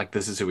like,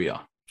 this is who we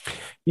are.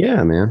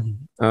 Yeah,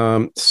 man.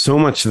 So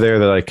much there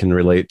that I can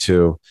relate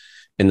to,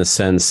 in the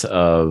sense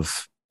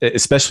of,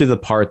 especially the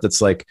part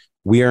that's like,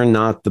 we are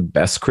not the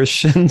best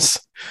Christians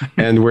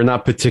and we're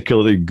not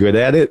particularly good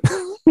at it.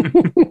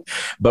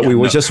 But we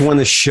would just want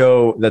to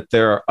show that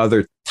there are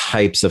other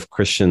types of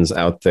Christians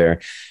out there.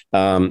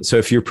 So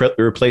if you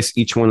replace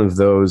each one of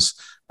those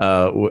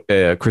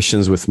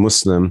Christians with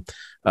Muslim,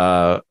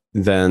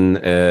 then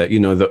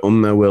the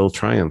Ummah will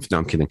triumph. No,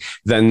 I'm kidding.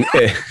 Then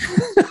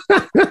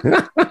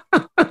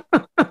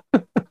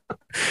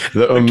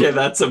okay,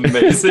 that's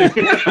amazing.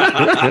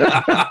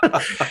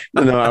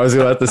 No, I was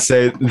about to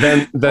say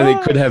then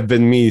it could have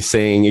been me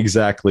saying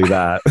exactly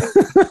that.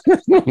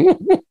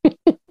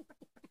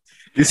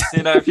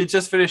 If you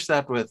just finish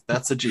that with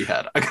 "that's a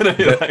jihad," I'm gonna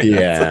be like,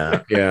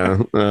 yeah.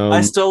 I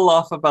still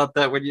laugh about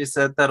that when you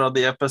said that on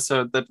the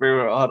episode that we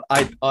were on.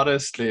 I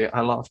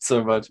laughed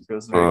so much. It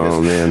was very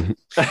good.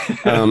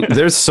 Man,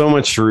 there's so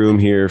much room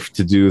here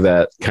to do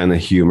that kind of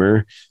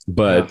humor,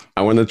 but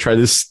I want to try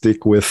to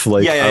stick with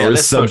our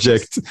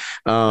subject.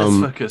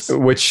 Let's focus.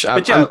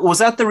 Was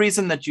that the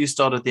reason that you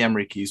started the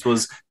Amrikis?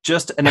 Was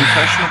just an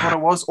impression of what it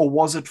was, or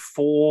was it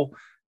for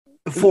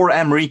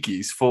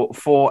Amrikis,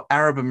 for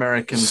Arab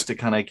Americans to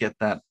kind of get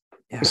that?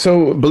 Yeah.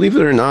 So believe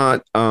it or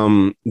not,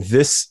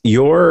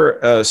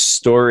 your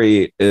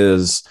story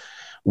is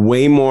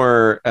way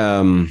more.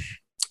 I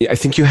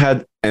think you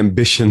had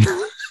ambition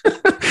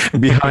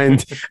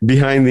behind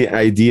the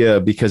idea,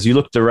 because you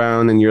looked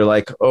around and you're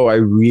like, oh, I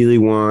really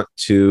want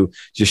to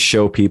just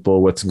show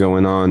people what's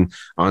going on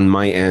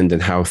my end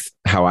and how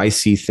I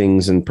see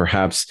things, and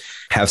perhaps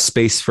have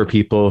space for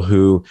people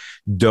who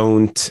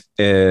don't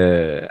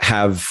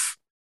have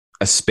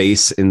a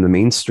space in the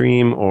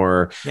mainstream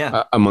or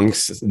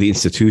amongst the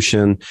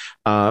institution.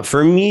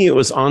 For me, it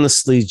was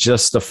honestly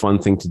just a fun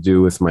thing to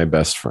do with my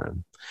best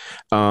friend.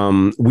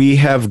 We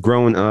have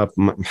grown up,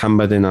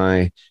 Muhammad and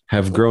I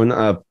have grown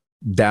up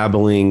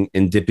dabbling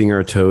and dipping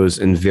our toes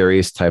in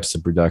various types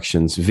of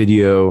productions,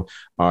 video,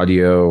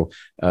 audio,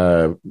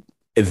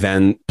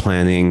 event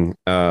planning,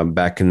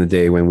 back in the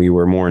day when we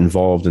were more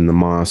involved in the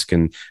mosque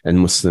and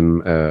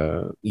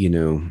Muslim,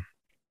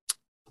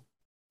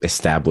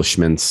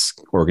 establishments,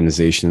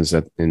 organizations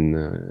in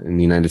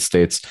the United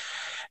States.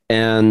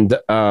 And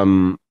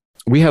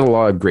we had a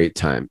lot of great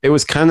time. It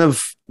was kind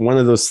of one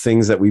of those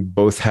things that we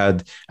both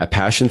had a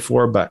passion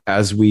for, but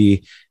as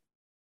we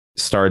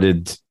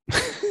started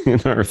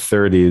in our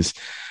 30s,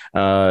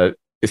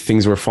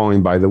 things were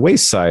falling by the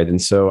wayside.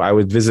 And so I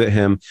would visit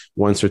him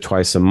once or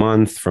twice a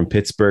month from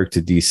Pittsburgh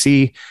to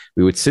DC.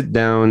 We would sit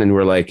down and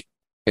we're like,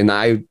 and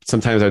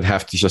sometimes I'd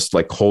have to just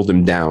hold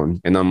him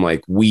down. And I'm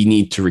like, we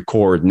need to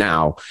record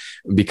now,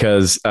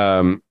 because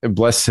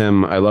bless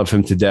him, I love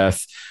him to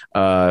death.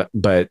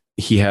 But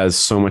he has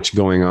so much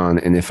going on.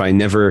 And if I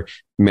never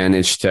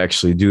managed to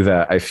actually do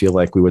that, I feel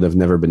like we would have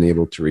never been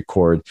able to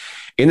record.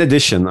 In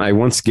addition, I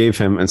once gave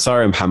him, and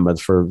sorry,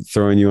 Muhammad, for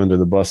throwing you under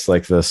the bus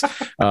like this.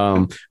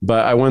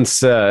 But I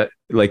once,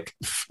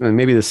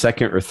 maybe the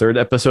second or third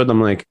episode,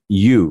 I'm like,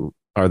 you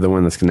are the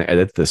one that's going to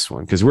edit this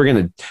one, because we're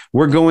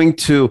going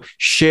to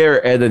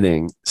share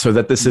editing so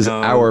that this is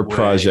our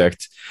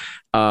project.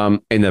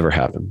 It never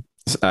happened.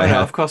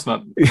 Of course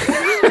not.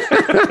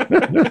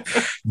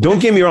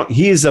 Don't get me wrong,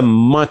 he is a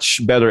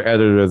much better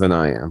editor than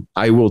I am.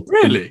 I will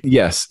really.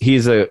 Yes,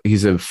 he's a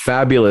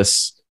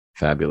fabulous.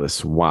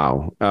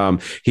 Wow.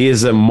 He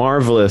is a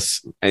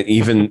marvelous, and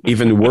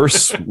even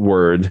worse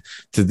word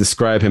to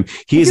describe him.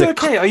 He's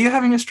okay. Are you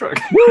having a stroke?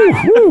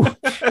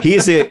 He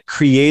is a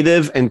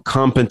creative and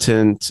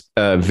competent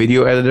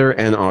video editor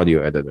and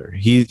audio editor.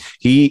 He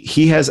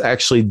has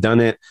actually done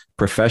it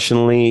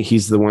professionally.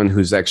 He's the one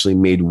who's actually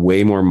made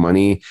way more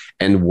money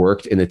and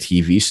worked in a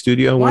TV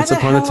studio once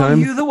upon a time.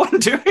 Why are you the one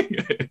doing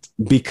it?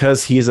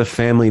 Because he's a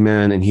family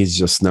man and he's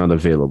just not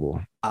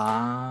available.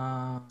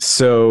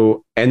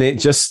 So, and it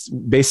just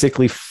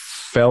basically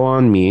fell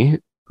on me,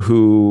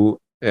 who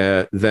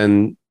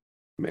then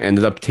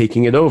ended up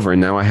taking it over.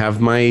 And now I have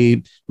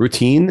my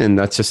routine, and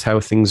that's just how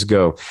things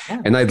go.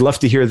 Yeah. And I'd love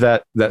to hear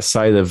that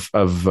side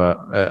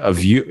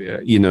of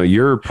you,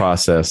 your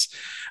process.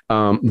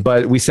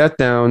 But we sat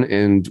down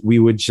and we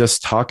would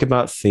just talk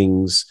about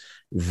things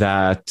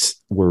that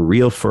were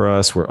real for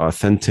us, were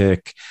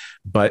authentic,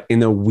 but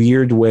in a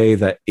weird way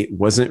that it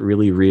wasn't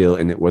really real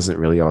and it wasn't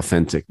really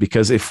authentic.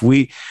 Because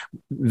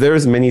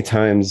there's many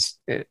times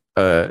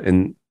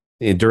during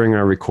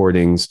our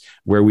recordings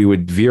where we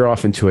would veer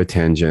off into a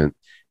tangent,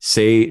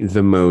 say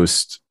the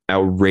most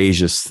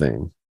outrageous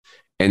thing,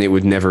 and it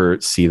would never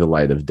see the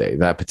light of day,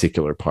 that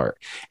particular part.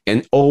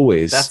 And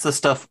always... That's the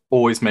stuff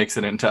always makes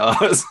it into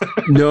ours.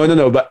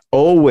 No. But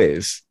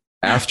always,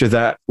 after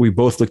that, we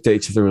both looked at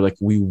each other and were like,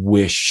 we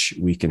wish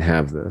we can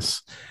have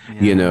this,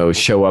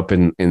 show up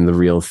in the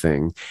real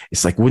thing.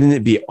 It's like, wouldn't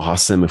it be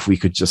awesome if we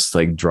could just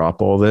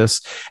drop all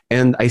this?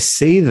 And I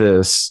say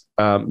this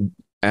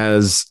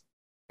as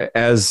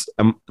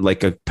a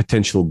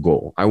potential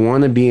goal. I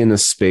want to be in a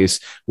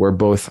space where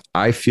both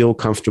I feel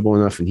comfortable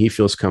enough and he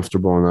feels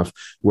comfortable enough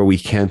where we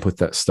can put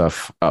that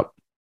stuff up.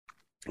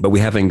 But we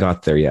haven't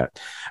got there yet.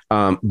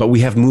 But we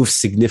have moved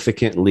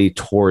significantly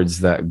towards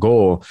that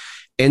goal.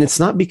 And it's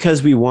not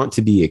because we want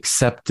to be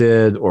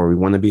accepted or we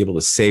want to be able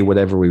to say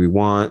whatever we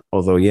want.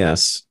 Although,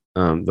 yes,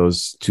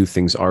 those two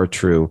things are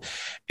true.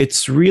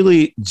 It's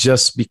really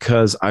just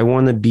because I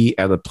want to be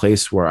at a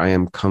place where I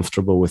am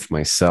comfortable with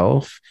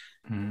myself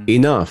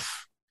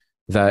enough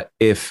that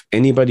if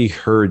anybody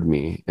heard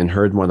me and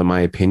heard what my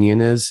opinion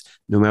is,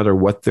 no matter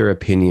what their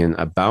opinion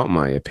about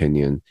my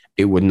opinion,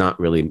 it would not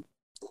really,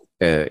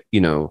 it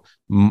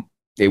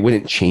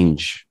wouldn't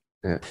change.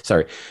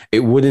 It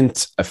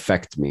wouldn't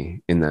affect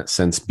me in that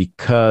sense,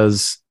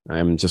 because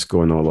I'm just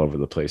going all over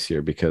the place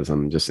here because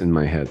I'm just in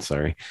my head.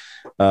 Sorry.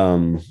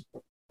 I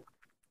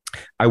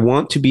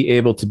want to be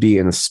able to be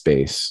in a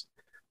space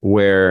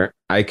where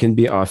I can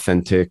be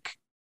authentic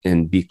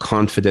and be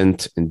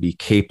confident and be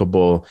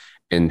capable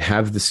and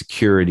have the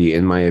security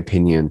in my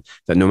opinion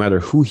that no matter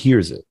who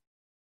hears it,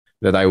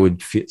 that I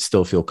would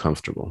still feel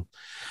comfortable.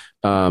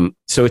 So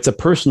it's a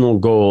personal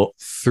goal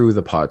through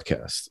the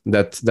podcast.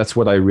 That's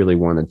what I really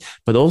wanted.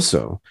 But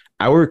also,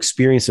 our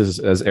experiences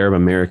as Arab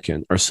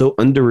American are so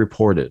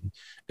underreported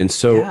and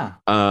so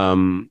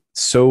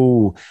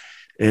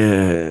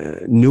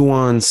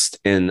nuanced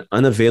and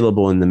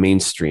unavailable in the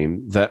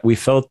mainstream that we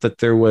felt that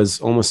there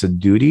was almost a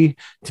duty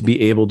to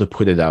be able to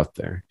put it out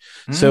there.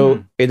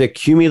 So it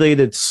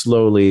accumulated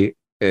slowly.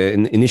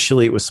 And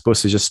initially, it was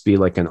supposed to just be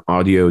like an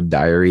audio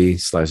diary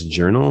 /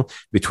 journal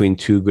between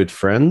two good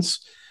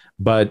friends.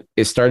 But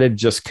it started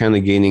just kind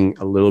of gaining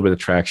a little bit of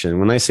traction.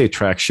 When I say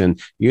traction,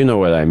 you know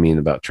what I mean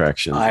about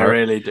traction. I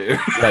really do.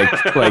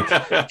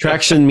 Like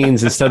traction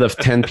means instead of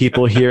 10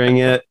 people hearing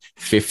it,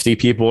 50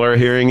 people are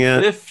hearing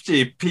it.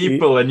 50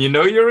 people, and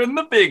you're in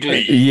the big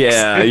league.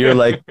 Yeah, you're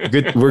like,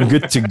 good, we're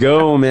good to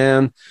go,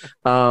 man.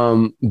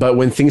 But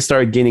when things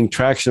started gaining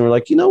traction, we're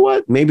like, you know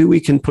what? Maybe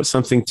we can put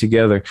something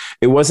together.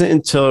 It wasn't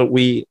until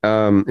we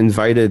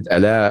invited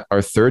Ala,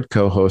 our third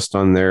co-host,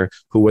 on there,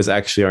 who was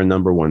actually our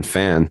number one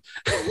fan.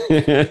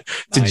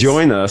 To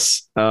join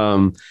us,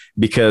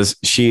 because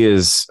she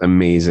is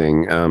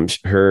amazing.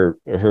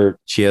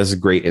 She has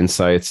great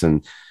insights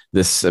and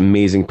this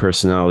amazing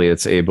personality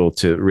that's able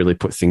to really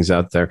put things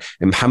out there.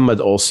 And Muhammad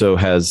also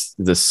has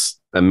this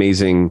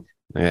amazing,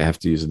 I have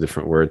to use a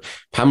different word.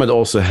 Muhammad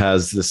also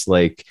has this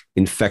like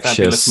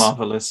infectious,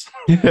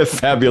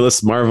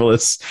 fabulous,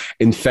 marvelous,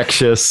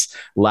 infectious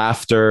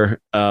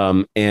laughter.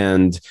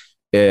 And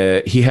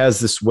he has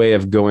this way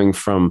of going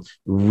from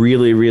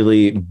really,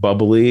 really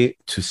bubbly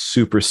to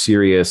super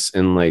serious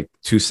in like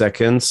 2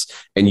 seconds.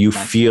 And you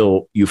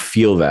feel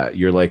that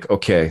you're like,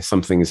 okay,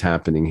 something is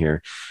happening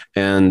here.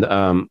 And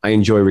I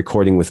enjoy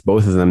recording with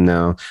both of them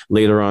now.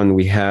 Later on,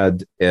 we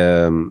had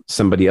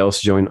somebody else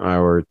join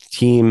our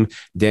team,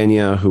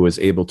 Dania, who was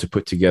able to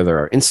put together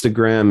our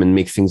Instagram and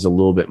make things a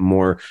little bit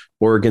more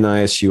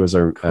organized. She was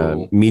our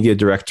media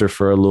director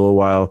for a little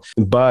while,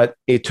 but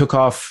it took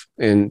off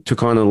and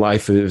took on a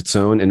life of its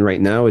own. And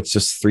right now it's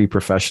just 3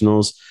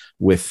 professionals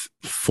with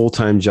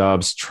full-time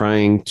jobs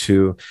trying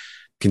to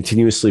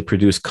continuously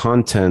produce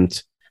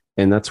content.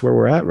 And that's where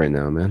we're at right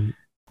now, man.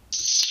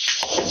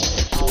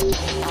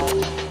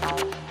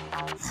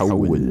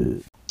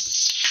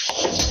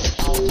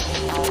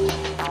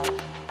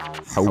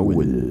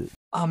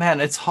 Oh man,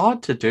 it's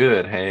hard to do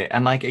it, hey.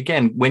 And like,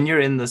 again, when you're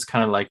in this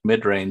kind of like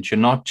mid-range, you're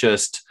not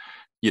just,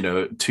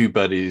 2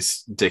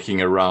 buddies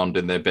dicking around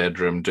in their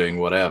bedroom doing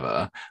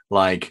whatever,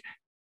 like,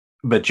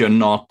 but you're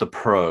not the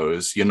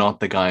pros. You're not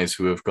the guys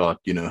who have got,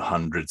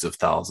 hundreds of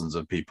thousands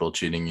of people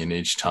tuning in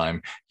each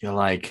time. You're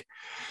like,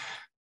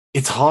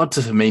 it's hard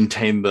to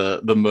maintain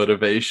the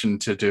motivation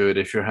to do it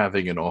if you're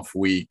having an off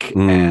week.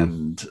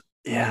 And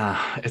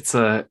yeah, it's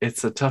a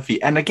toughie.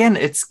 And again,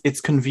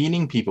 it's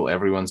convening people.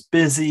 Everyone's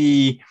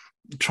busy,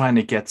 trying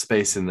to get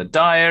space in the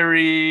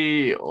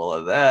diary, all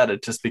of that.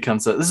 It just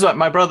becomes this is what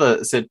my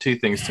brother said 2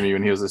 things to me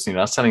when he was listening.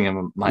 I was telling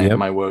him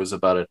my woes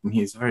about it, and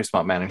he's a very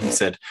smart man. And he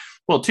said,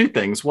 well, 2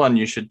 things. One,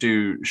 you should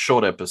do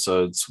short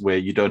episodes where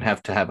you don't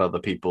have to have other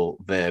people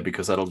there,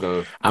 because that'll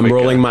go quicker. I'm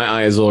rolling my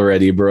eyes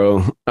already,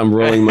 bro. I'm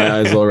rolling my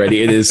eyes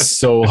already. It is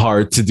so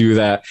hard to do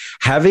that.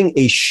 Having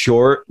a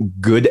short,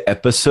 good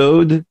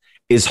episode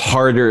is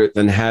harder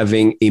than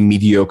having a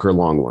mediocre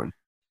long one.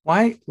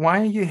 Why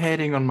are you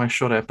hating on my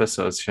short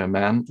episodes here,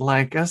 man?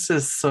 Like, this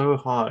is so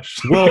harsh.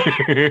 Well,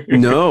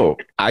 no,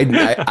 I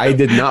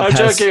did not. I'm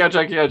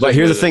joking. But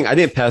here's the thing: I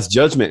didn't pass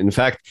judgment. In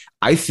fact,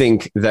 I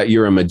think that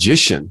you're a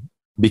magician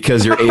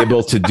because you're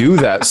able to do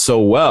that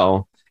so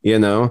well.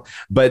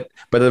 But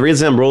the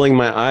reason I'm rolling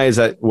my eyes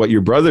at what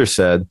your brother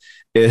said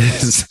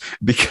is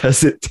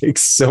because it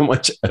takes so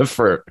much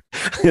effort.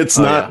 It's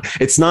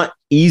not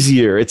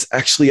easier. It's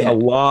actually a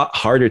lot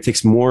harder. It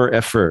takes more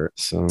effort.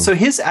 So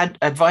his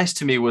advice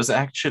to me was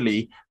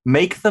actually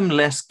make them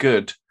less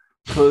good,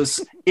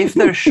 because if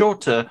they're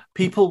shorter,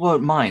 people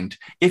won't mind.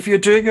 If you're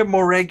doing it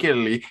more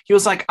regularly, he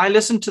was like, I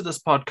listened to this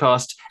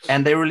podcast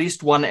and they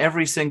released one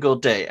every single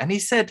day. And he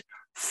said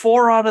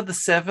 4 out of the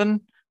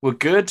 7 were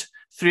good.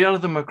 3 out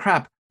of them were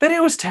crap. But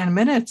it was 10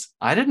 minutes.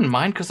 I didn't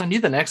mind because I knew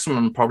the next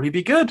one would probably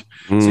be good.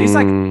 So he's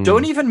like,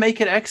 don't even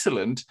make it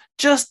excellent.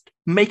 Just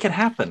make it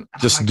happen.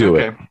 Just do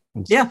it.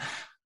 Yeah.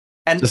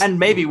 And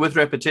maybe with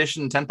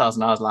repetition,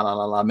 10,000 hours,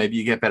 maybe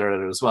you get better at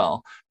it as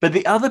well. But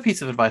the other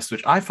piece of advice,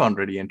 which I found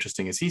really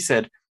interesting, is he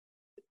said,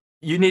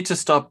 you need to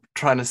stop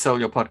trying to sell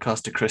your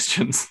podcast to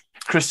Christians.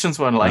 Christians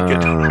won't like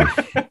it.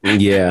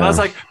 Yeah. And I was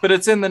like, but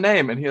it's in the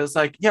name. And he was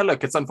like, yeah,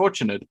 look, it's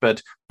unfortunate,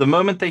 but the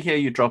moment they hear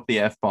you drop the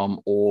F-bomb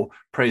or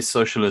praise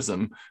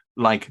socialism,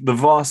 like the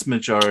vast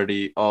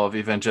majority of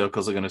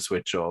evangelicals are going to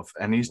switch off.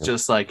 And he's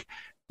just like,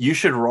 you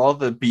should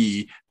rather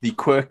be the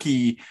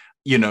quirky,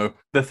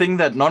 the thing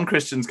that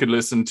non-Christians could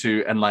listen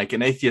to, and like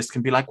an atheist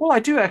can be like, well, I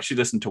do actually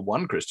listen to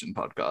one Christian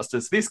podcast.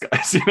 It's these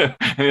guys, And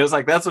he was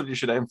like, that's what you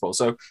should aim for.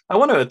 So I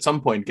want to at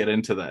some point get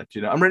into that.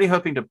 I'm really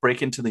hoping to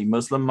break into the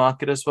Muslim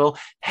market as well.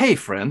 Hey,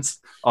 friends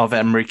of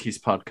Amriki's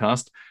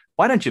podcast,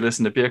 why don't you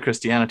listen to Beer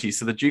Christianity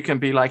so that you can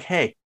be like,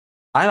 hey,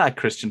 I like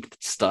Christian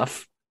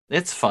stuff.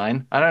 It's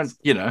fine. I don't,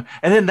 and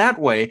then that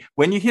way,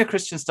 when you hear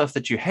Christian stuff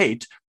that you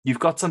hate, you've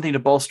got something to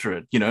bolster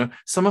it.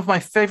 Some of my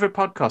favorite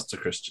podcasts are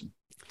Christian.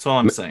 That's all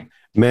I'm saying.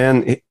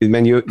 Man,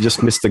 you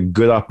just missed a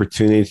good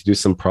opportunity to do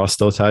some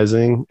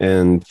proselytizing,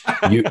 and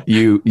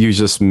you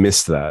just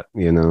missed that,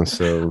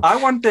 so. I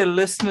want their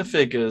listener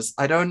figures.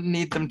 I don't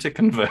need them to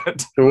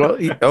convert. Well,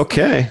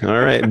 okay.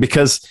 All right.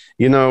 Because,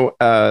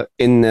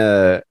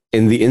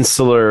 in the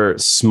insular,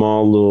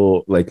 small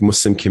little like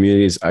Muslim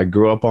communities I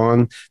grew up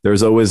on,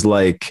 there's always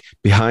like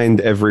behind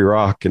every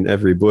rock and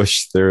every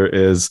bush, there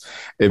is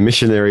a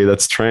missionary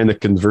that's trying to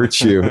convert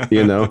you.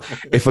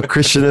 If a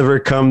Christian ever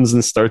comes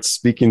and starts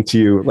speaking to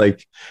you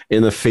like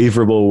in a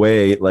favorable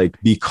way, like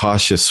be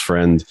cautious,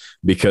 friend,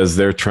 because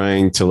they're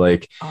trying to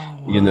like,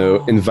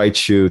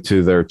 invite you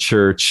to their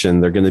church,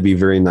 and they're going to be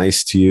very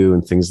nice to you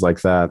and things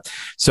like that.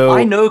 So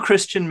I know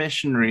Christian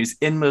missionaries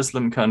in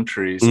Muslim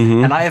countries,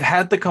 and I have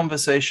had the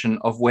conversation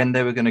of when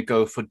they were going to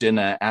go for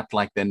dinner at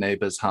like their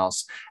neighbor's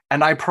house.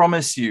 And I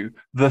promise you,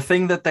 the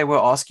thing that they were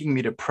asking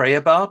me to pray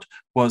about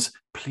was,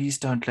 please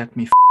don't let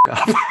me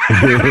up.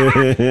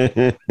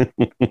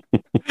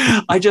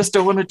 I just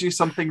don't want to do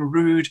something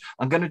rude.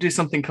 I'm going to do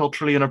something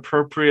culturally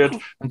inappropriate.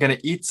 I'm going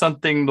to eat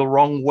something the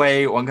wrong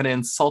way, or I'm going to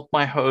insult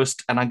my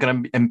host. And I'm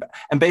going to,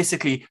 and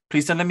basically,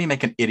 please don't let me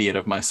make an idiot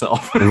of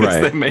myself. Right.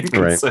 Their main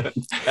concern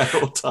at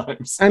all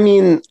times. I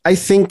mean, I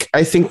think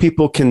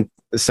people can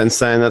sense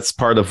that, and that's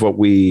part of what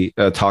we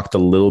talked a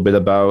little bit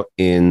about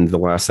in the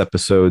last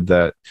episode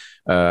that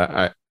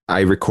I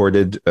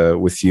recorded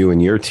with you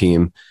and your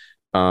team.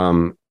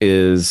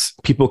 Is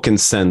people can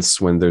sense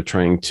when they're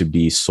trying to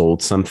be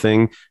sold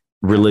something,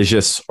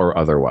 religious or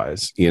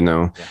otherwise,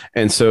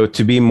 and so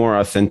to be more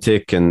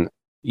authentic, and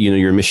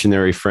your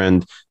missionary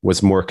friend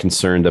was more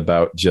concerned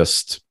about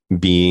just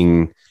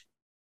being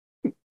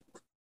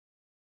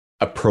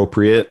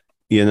appropriate,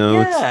 to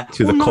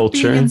the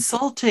culture, being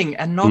insulting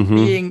and not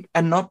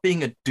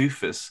being a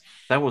doofus.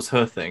 That was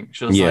her thing.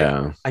 She was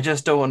like, I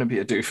just don't want to be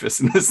a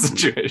doofus in this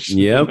situation.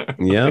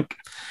 Yep.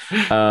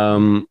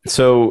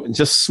 So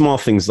just small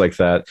things like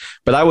that.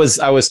 But I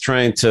was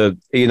trying to,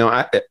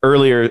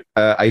 earlier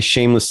I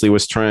shamelessly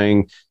was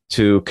trying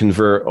to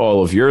convert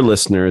all of your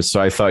listeners.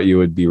 So I thought you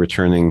would be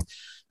returning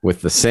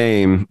with the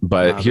same,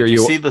 but here you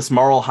see this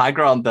moral high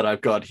ground that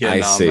I've got here. I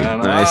see.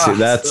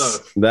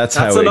 That's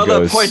how it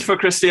another goes. Point for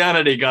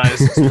Christianity, guys.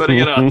 Just putting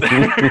it out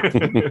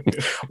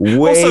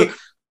there.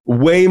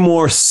 Way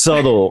more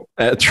subtle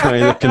at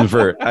trying to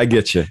convert. I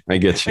get you.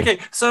 Okay,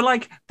 so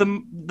like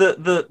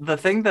the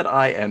thing that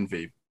I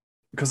envy,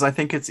 because I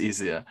think it's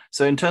easier.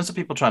 So in terms of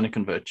people trying to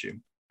convert you,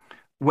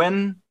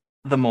 when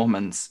the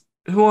Mormons,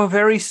 who are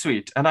very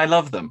sweet and I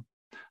love them,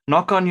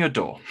 knock on your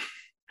door,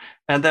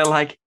 and they're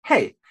like,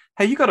 hey,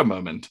 you got a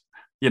moment?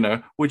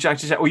 Would you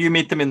actually chat? Or you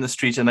meet them in the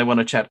street and they want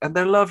to chat, and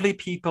they're lovely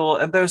people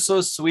and they're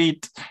so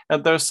sweet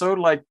and they're so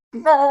like,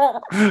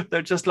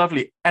 they're just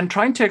lovely. And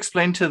trying to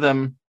explain to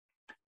them,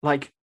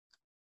 like,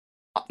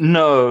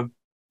 no,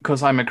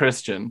 because I'm a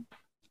Christian.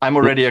 I'm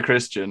already a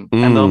Christian.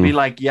 And they'll be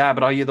like, yeah,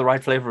 but are you the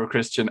right flavor of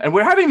Christian? And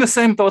we're having the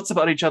same thoughts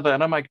about each other.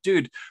 And I'm like,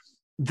 dude,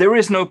 there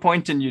is no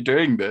point in you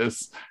doing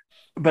this.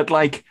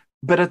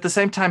 But at the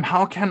same time,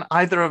 how can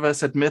either of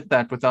us admit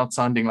that without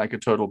sounding like a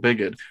total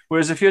bigot?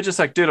 Whereas if you're just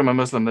like, dude, I'm a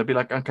Muslim, they'll be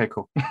like, okay,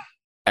 cool.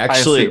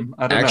 Actually,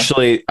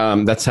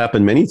 that's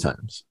happened many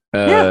times.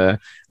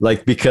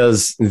 Like,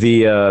 because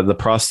the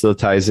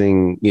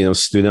proselytizing,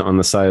 student on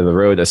the side of the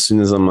road, as soon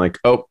as I'm like,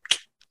 oh,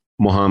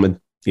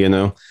 Muhammad,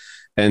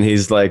 and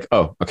he's like,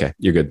 oh, okay,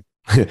 you're good.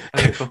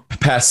 Okay, cool.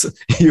 Pass.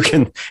 You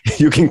can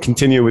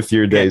continue with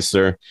your day,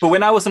 sir. But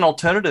when I was an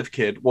alternative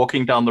kid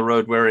walking down the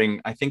road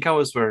I think I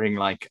was wearing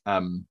like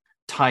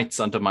tights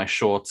under my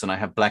shorts, and I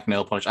have black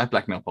nail polish. I have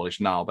black nail polish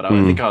now, but I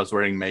think I was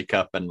wearing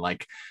makeup, and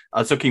like I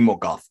was looking more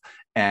goth.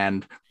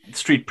 And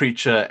street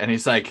preacher, and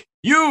he's like,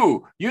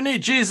 you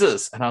need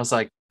Jesus. And I was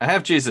like, I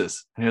have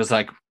Jesus. And he was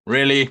like,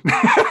 really?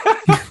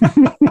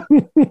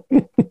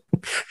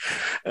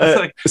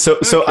 I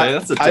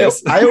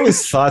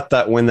always thought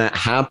that when that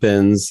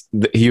happens,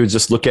 he would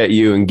just look at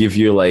you and give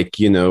you like,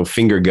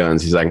 finger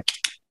guns. He's like,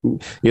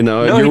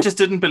 no, he just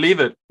didn't believe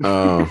it.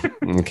 Oh,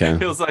 okay.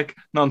 He was like,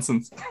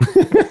 nonsense.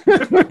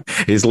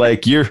 He's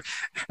like,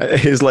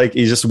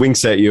 he just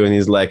winks at you and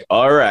he's like,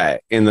 all right.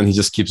 And then he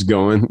just keeps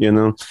going,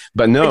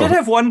 but no. I did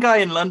have one guy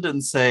in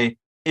London say,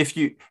 if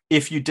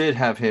you did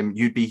have him,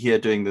 you'd be here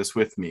doing this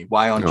with me.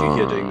 Why aren't you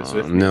here doing this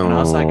with me? No, and I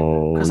was like,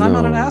 because I'm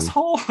not an no.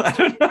 asshole. I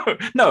don't know.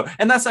 No,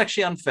 and that's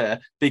actually unfair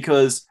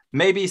because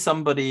maybe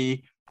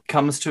somebody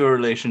comes to a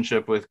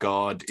relationship with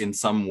God in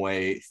some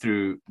way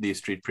through these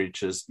street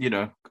preachers. You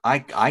know,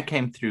 I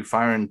came through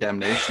fire and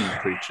damnation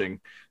preaching.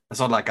 It's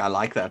not like I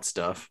like that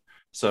stuff.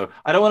 So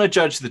I don't want to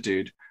judge the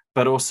dude,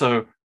 but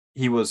also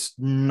he was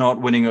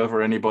not winning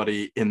over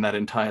anybody in that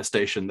entire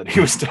station that he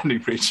was standing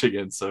preaching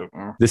in. So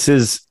This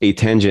is a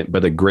tangent,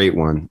 but a great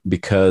one,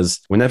 because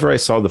whenever I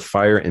saw the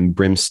fire and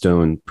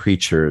brimstone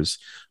preachers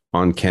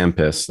on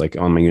campus, like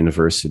on my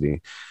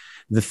university,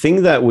 the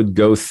thing that would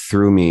go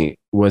through me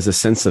was a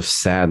sense of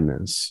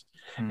sadness.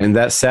 And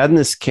that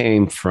sadness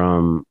came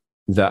from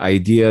the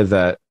idea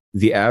that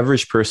the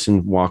average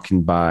person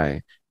walking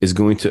by is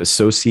going to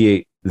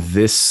associate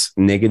this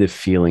negative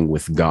feeling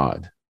with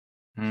God.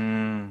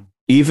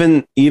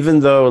 Even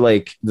though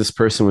like this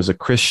person was a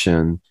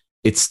Christian,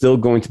 it's still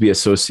going to be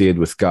associated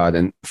with God.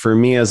 And for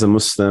me as a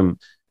Muslim,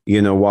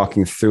 you know,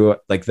 walking through it,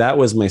 like that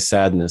was my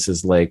sadness,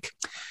 is like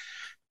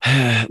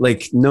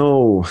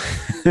no.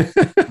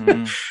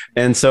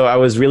 And so I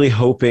was really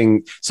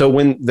hoping, so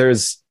when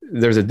there's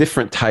a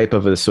different type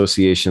of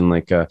association,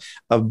 like a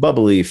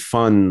bubbly,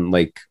 fun,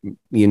 like,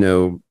 you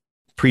know,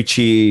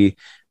 preachy,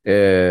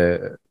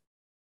 you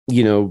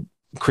know,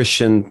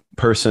 Christian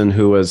person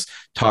who was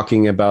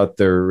talking about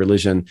their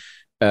religion.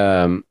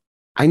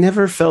 I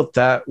never felt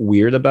that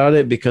weird about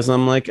it, because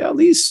I'm like, at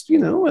least, you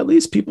know, at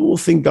least people will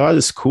think God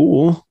is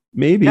cool,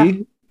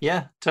 maybe.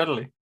 Yeah,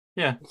 totally.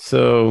 Yeah.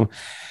 So,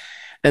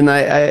 and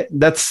I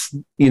that's,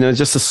 you know,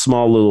 just a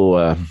small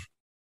little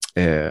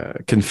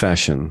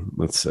confession,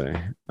 let's say,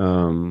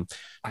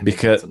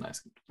 because that's a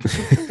nice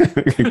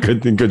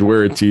good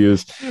word to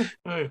use.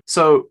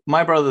 So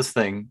my brother's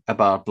thing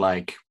about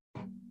like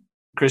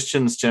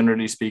Christians,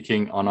 generally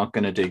speaking, are not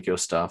going to dig your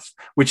stuff,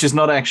 which is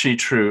not actually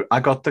true. I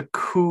got the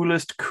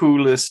coolest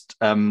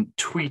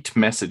tweet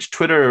message,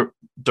 Twitter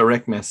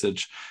direct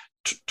message,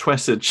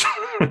 twessage.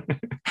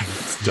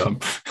 It's dumb.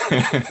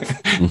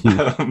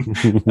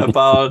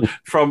 About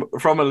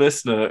from a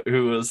listener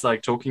who was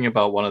like talking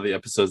about one of the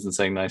episodes and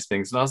saying nice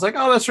things, and I was like,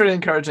 oh, that's really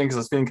encouraging, because I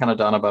was feeling kind of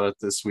down about it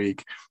this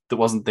week. That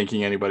wasn't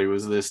thinking anybody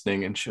was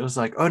listening, and she was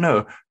like, oh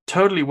no,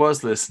 totally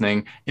was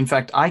listening. In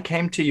fact, I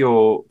came to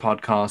your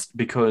podcast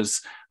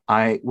because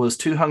I was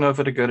too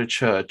hungover to go to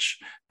church,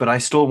 but I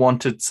still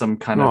wanted some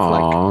kind of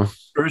like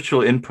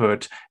spiritual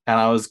input. And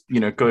I was, you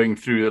know, going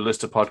through a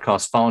list of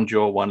podcasts, found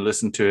your one,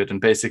 listened to it,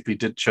 and basically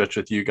did church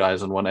with you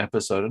guys on one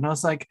episode. And I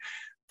was like,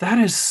 that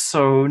is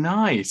so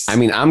nice. I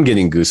mean, I'm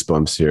getting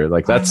goosebumps here.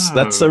 Like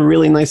that's a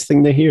really nice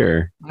thing to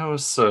hear. That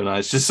was so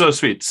nice. Just so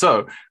sweet.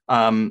 So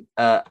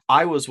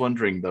I was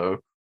wondering though,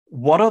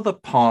 what are the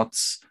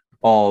parts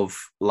of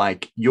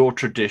like your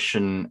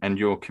tradition and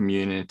your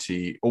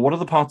community, or what are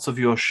the parts of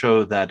your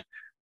show that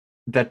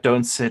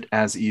don't sit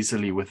as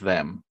easily with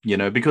them, you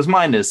know? Because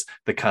mine is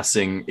the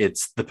cussing,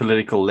 it's the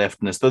political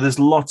leftness, though there's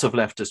lots of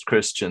leftist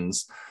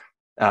Christians.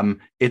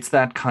 It's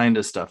that kind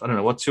of stuff. I don't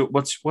know,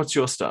 what's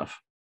your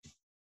stuff?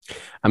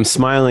 I'm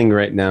smiling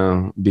right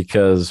now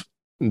because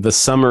the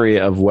summary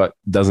of what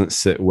doesn't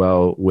sit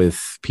well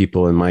with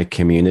people in my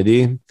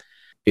community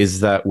is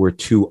that we're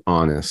too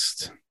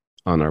honest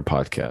on our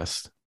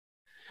podcast.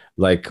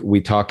 Like,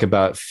 we talk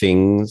about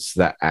things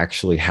that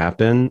actually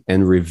happen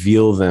and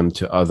reveal them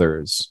to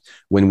others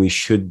when we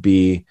should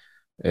be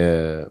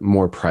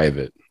more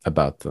private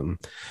about them.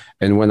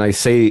 And when I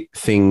say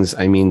things,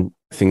 I mean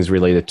things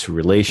related to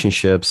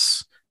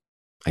relationships,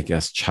 I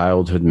guess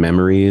childhood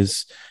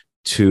memories,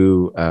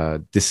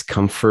 to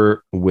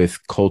discomfort with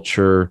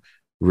culture,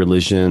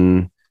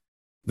 religion,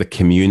 the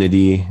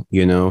community,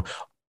 you know.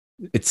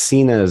 It's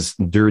seen as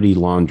dirty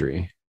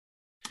laundry.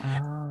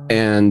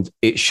 And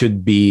it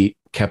should be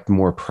kept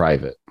more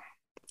private.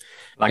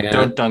 Like,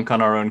 don't dunk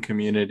on our own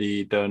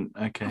community. Don't.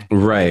 Okay.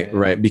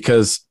 Right.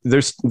 Because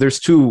there's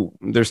two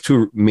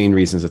main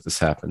reasons that this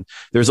happened.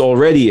 There's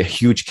already a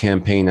huge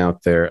campaign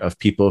out there of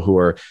people who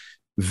are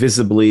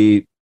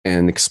visibly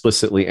and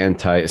explicitly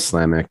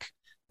anti-Islamic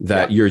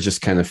that you're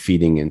just kind of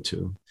feeding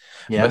into.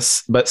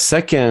 Yes. But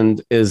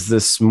second is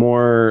this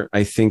more,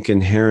 I think,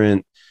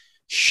 inherent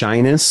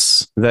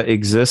shyness that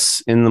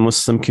exists in the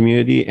Muslim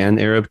community and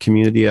Arab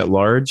community at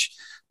large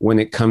when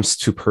it comes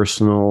to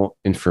personal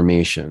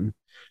information,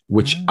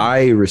 which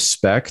I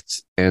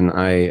respect and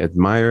I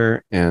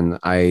admire. And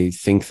I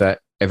think that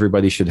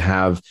everybody should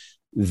have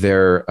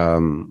their,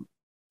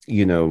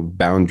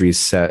 boundaries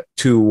set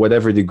to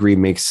whatever degree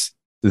makes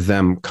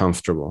them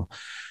comfortable.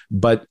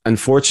 But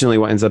unfortunately,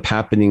 what ends up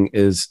happening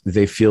is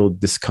they feel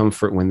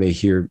discomfort when they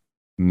hear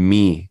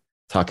me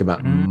talk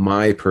about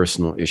my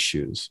personal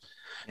issues.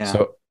 Yeah.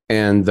 So,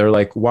 and they're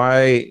like,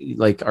 why,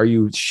 like, are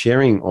you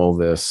sharing all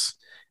this?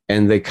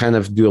 And they kind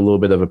of do a little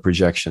bit of a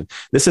projection.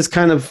 This is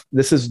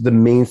the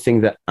main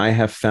thing that I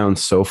have found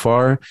so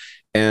far.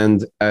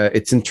 And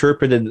it's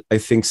interpreted, I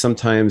think,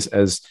 sometimes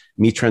as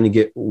me trying to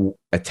get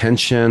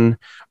attention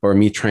or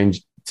me trying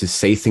to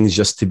say things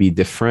just to be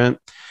different.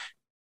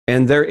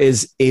 And there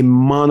is a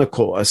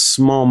monocle, a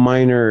small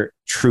minor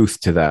truth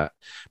to that.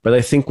 But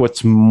I think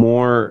what's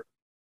more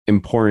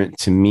important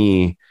to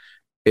me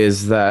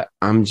is that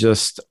I'm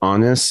just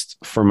honest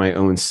for my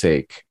own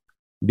sake,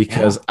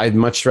 because I'd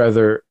much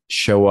rather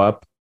show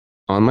up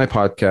on my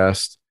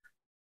podcast,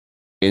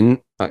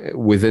 in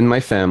within my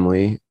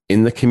family,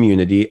 in the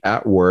community,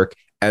 at work,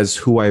 as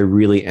who I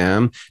really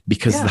am,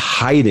 because the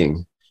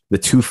hiding, the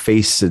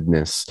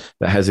two-facedness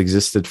that has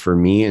existed for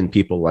me and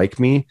people like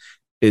me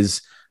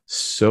is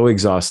so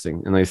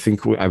exhausting. And I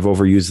think I've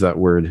overused that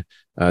word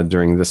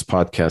during this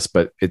podcast,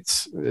 but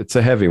it's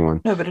a heavy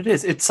one. No, but it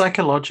is. It's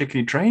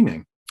psychologically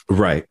draining.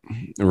 Right.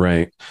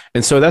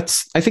 And so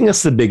I think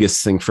that's the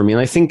biggest thing for me.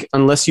 And I think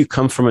unless you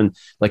come from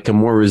a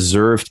more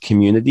reserved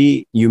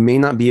community, you may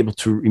not be able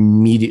to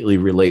immediately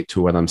relate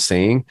to what I'm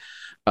saying.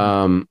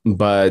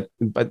 But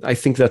I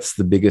think that's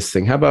the biggest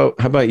thing. How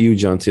about you,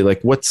 Jonty?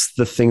 Like, what's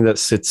the thing that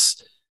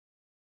sits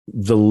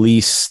the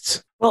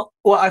least? Well,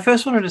 I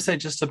first wanted to say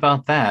just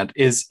about that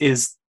is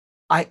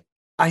I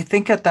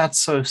think that's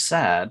so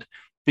sad,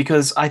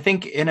 because I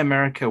think in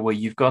America, where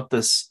you've got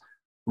this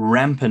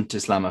rampant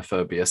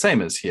Islamophobia,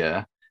 same as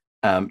here,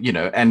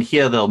 and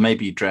here they'll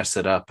maybe dress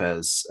it up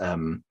as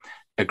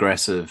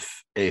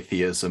aggressive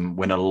atheism,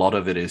 when a lot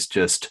of it is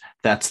just,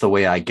 that's the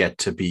way I get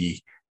to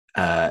be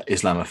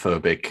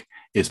Islamophobic,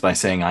 is by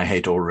saying I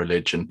hate all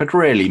religion. But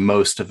really,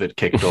 most of it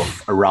kicked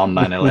off around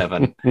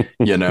 9/11,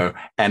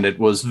 and it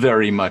was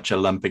very much a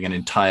lumping an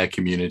entire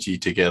community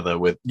together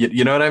with,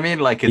 you know what I mean?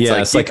 Like,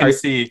 it's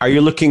are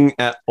you looking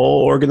at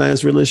all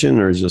organized religion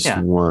or just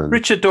one?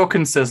 Richard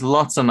Dawkins says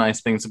lots of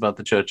nice things about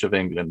the Church of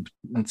England.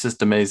 It's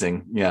just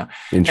amazing. Yeah.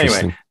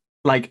 Interesting.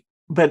 Anyway,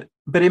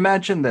 but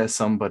imagine there's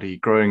somebody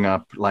growing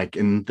up like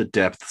in the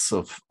depths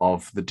of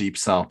the Deep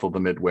South or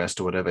the Midwest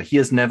or whatever. He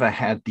has never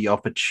had the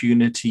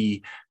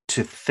opportunity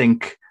to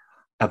think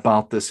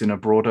about this in a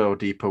broader or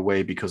deeper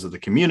way because of the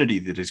community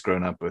that he's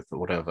grown up with or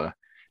whatever.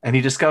 And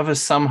he discovers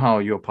somehow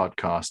your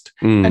podcast,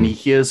 and he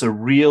hears a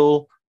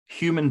real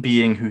human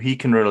being who he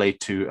can relate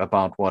to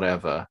about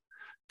whatever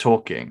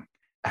talking.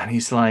 And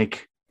he's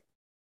like,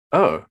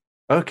 oh,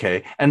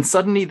 okay. And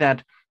suddenly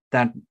that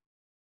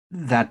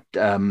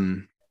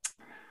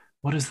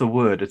what is the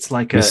word? It's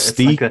like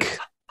mystique.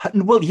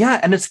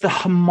 And it's the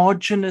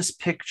homogeneous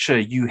picture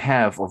you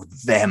have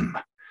of them,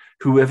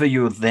 whoever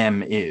your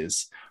them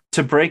is,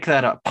 to break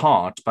that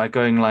apart by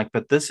going like,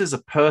 but this is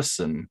a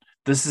person,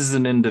 this is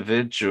an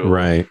individual,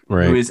 right,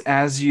 who is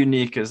as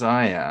unique as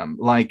I am.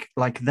 Like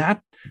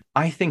that,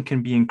 I think,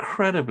 can be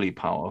incredibly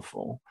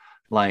powerful,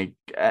 like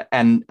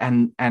and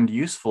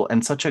useful,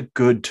 and such a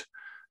good.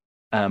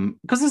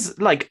 Because it's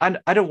like,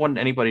 I don't want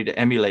anybody to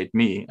emulate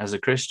me as a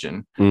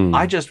Christian.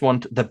 I just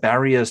want the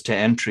barriers to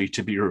entry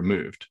to be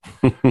removed.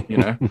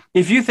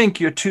 If you think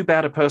you're too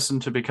bad a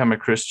person to become a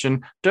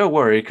Christian, don't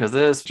worry, because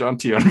there's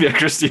Jonty on Via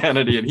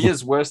Christianity, and he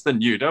is worse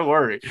than you. Don't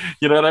worry.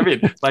 You know what I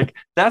mean? Like,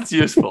 that's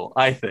useful,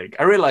 I think.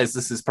 I realize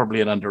this is probably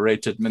an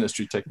underrated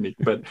ministry technique,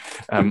 but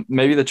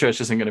maybe the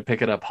church isn't going to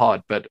pick it up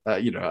hard. But I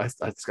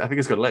think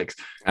it's got legs.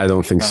 I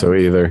don't think so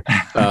either.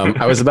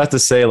 I was about to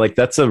say, like,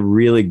 that's a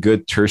really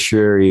good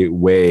tertiary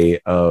way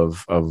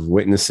of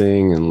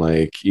witnessing and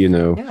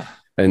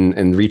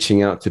and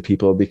reaching out to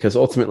people, because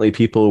ultimately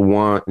people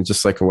want,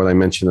 just like what I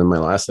mentioned in my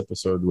last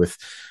episode with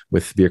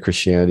Via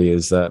Christianity,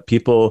 is that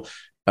people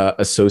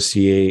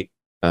associate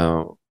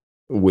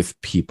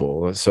with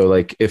people. So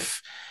like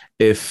if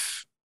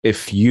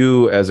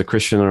you as a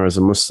Christian or as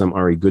a Muslim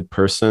are a good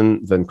person,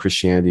 then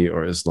Christianity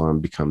or Islam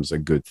becomes a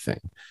good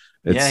thing.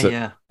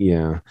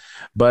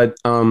 But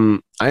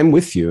I'm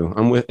with you.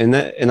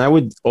 And I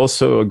would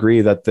also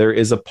agree that there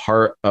is a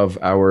part of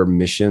our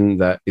mission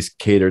that is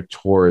catered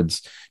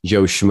towards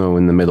Joe Schmo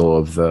in the middle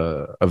of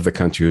the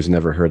country who's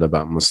never heard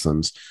about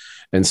Muslims.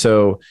 And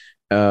so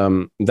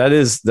that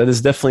is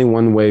definitely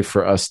one way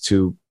for us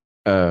to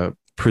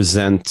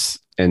present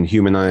and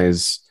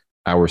humanize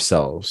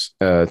ourselves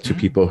to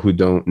people who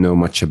don't know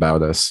much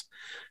about us.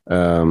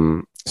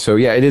 So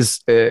yeah, it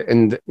is,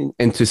 and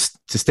to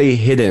stay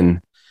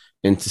hidden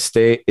and to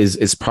stay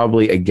is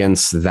probably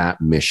against that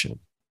mission.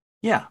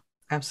 Yeah,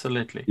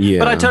 absolutely. Yeah.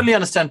 But I totally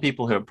understand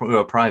people who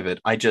are private.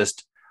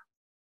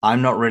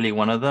 I'm not really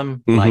one of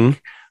them. Mm-hmm.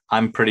 Like,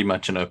 I'm pretty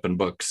much an open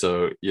book.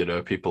 So,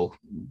 people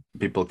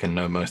can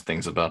know most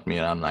things about me,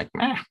 and I'm like,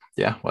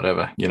 yeah,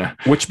 whatever,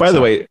 Which, by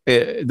the way,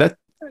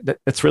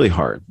 that's really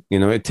hard.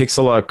 It takes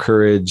a lot of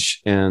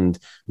courage and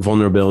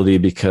vulnerability,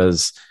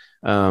 because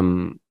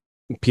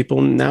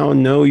people now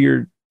know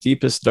your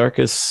deepest,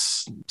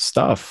 darkest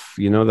stuff,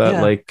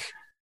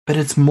 but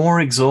it's more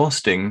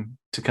exhausting,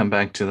 to come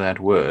back to that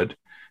word,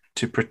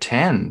 to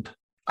pretend.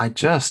 I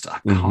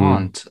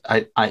can't.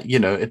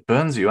 It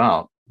burns you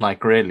out,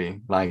 like,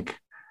 really, like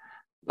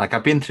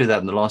I've been through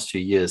that in the last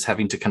few years,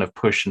 having to kind of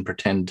push and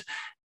pretend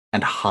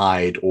and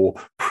hide or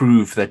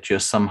prove that you're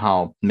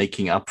somehow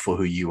making up for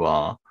who you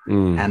are.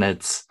 And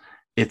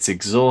it's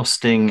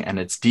exhausting, and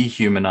it's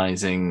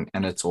dehumanizing,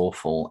 and it's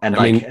awful. And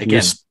again,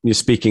 you're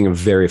speaking a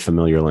very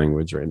familiar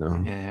language right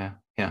now.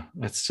 Yeah.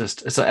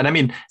 It's and I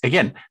mean,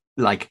 again,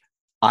 like,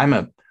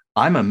 I'm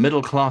I'm a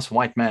middle-class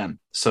white man.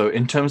 So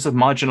in terms of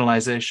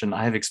marginalization,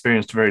 I have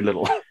experienced very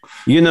little.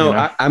 You You know,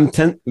 know?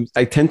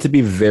 I tend to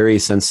be very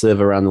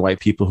sensitive around white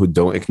people who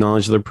don't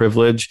acknowledge their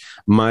privilege.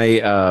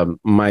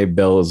 My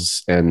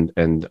bells and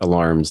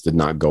alarms did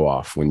not go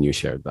off when you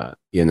shared that.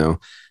 You know,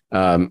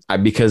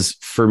 because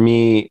for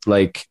me,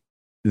 like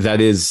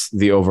that is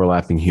the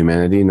overlapping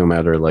humanity, no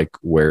matter like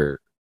where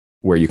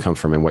you come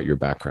from and what your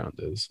background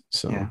is.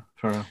 So, Yeah,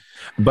 for real.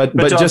 but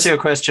But to answer just your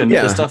question, the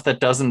yeah, stuff that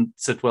doesn't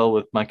sit well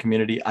with my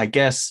community, I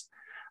guess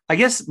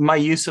my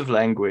use of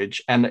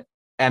language and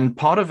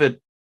part of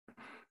it,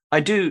 I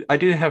do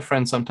have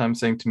friends sometimes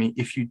saying to me,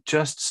 if you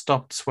just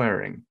stopped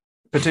swearing,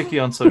 particularly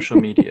on social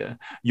media,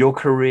 your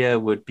career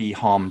would be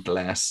harmed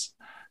less.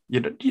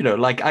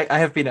 Like I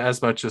have been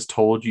as much as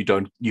told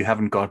you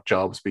haven't got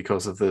jobs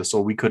because of this,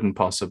 or we couldn't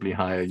possibly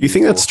hire do you you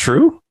think that's for.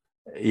 true?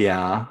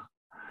 Yeah,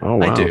 Oh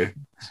I wow, do.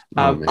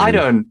 oh I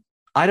man.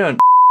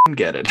 don't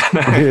get it.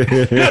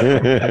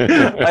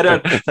 I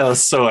don't. That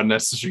was so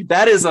unnecessary.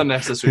 That is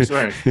unnecessary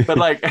swearing. But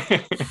like,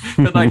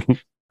 but like,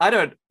 I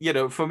don't.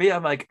 For me,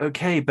 I'm like,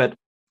 okay, but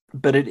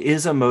it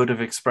is a mode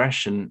of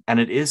expression, and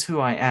it is who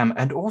I am,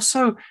 and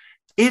also,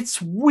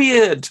 it's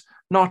weird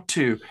not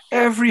to.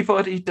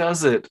 Everybody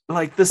does it.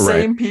 Like the Right.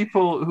 same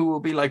people who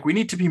will be like, we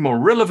need to be more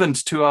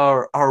relevant to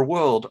our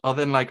world, are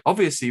then like,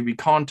 obviously, we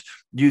can't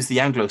use the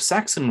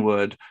Anglo-Saxon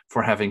word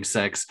for having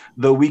sex,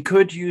 though we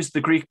could use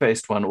the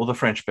Greek-based one or the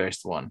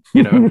French-based one.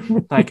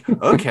 Like,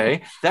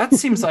 okay, that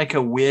seems like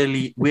a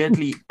weirdly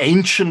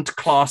ancient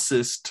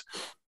classist.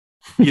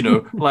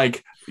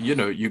 Like,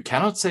 you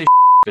cannot say,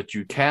 but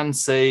you can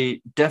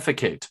say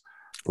defecate.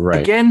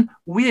 Right. Again,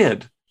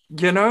 weird.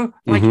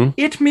 Like Mm-hmm.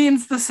 it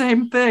means the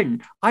same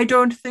thing. I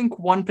don't think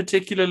one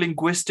particular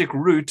linguistic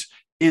root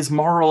is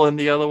moral and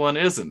the other one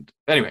isn't.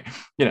 Anyway,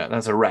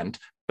 that's a rant.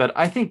 But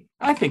I think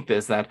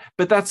there's that.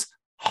 But that's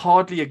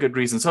hardly a good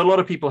reason. So a lot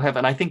of people have,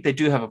 and I think they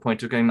do have a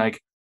point of going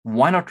like,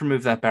 why not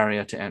remove that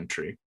barrier to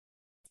entry?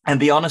 And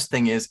the honest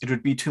thing is, it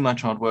would be too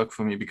much hard work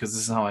for me because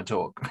this is how I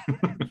talk.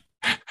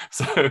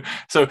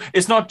 So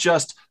it's not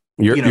just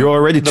You're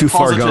already the too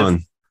far positive.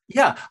 gone.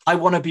 Yeah, I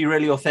want to be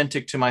really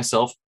authentic to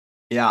myself.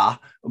 Yeah,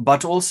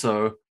 but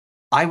also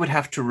I would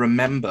have to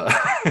remember,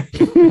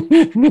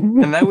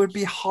 and that would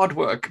be hard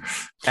work.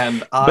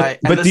 And and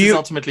but do this is you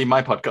ultimately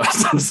my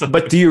podcast. So,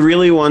 but do you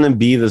really want to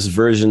be this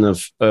version of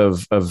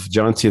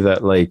Jonty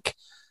that like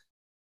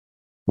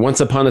once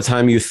upon a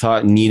time you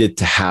thought needed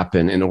to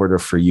happen in order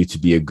for you to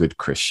be a good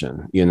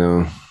Christian, you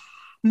know?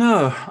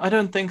 no, I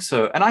don't think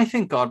so. And I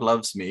think God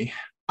loves me.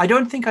 I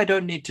don't think I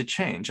don't need to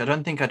change. I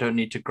don't think I don't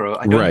need to grow.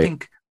 I don't Right.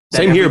 think that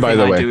Same here, by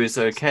everything the I way. do is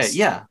okay.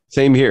 Yeah,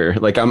 Same here.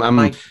 Like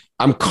like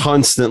I'm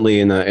constantly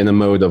in a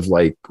mode of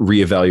like yeah.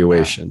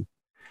 reevaluation.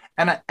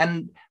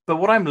 But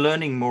what I'm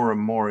learning more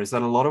and more is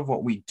that a lot of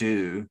what we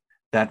do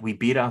that we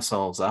beat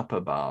ourselves up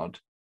about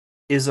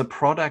is a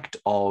product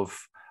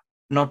of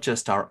not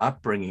just our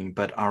upbringing,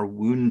 but our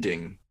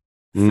wounding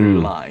through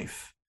Mm,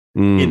 life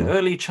in mm,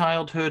 early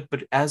childhood.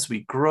 But as we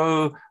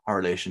grow, our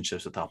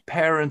relationships with our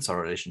parents, our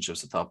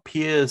relationships with our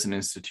peers and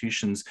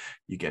institutions,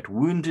 you get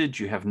wounded,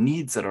 you have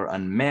needs that are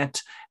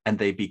unmet, and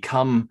they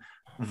become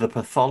the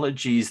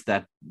pathologies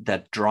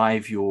that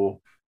drive your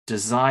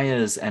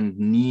desires and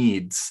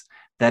needs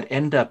that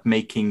end up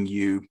making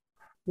you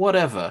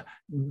whatever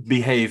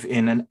behave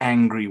in an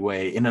angry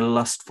way, in a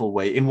lustful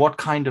way, in what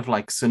kind of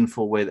like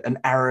sinful way, an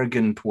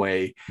arrogant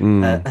way,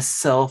 mm, a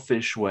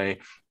selfish way,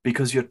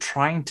 because you're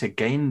trying to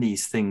gain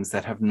these things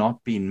that have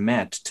not been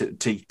met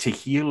to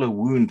heal a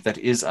wound that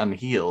is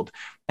unhealed.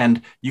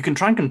 And you can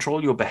try and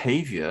control your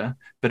behavior,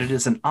 but it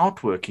is an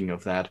outworking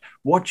of that.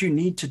 What you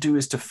need to do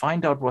is to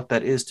find out what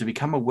that is, to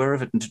become aware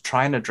of it, and to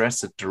try and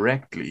address it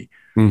directly.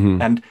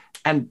 mm-hmm,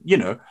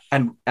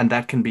 And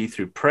that can be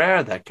through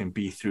prayer, that can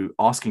be through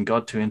asking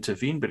God to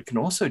intervene, but it can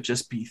also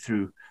just be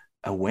through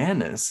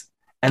awareness.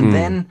 And mm,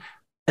 then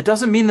it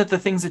doesn't mean that the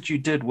things that you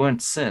did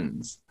weren't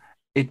sins.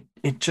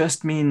 It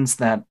just means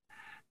that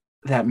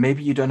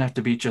maybe you don't have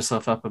to beat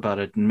yourself up about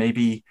it, and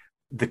maybe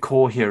the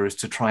core here is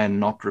to try and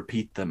not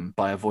repeat them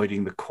by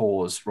avoiding the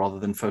cause rather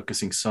than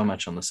focusing so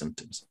much on the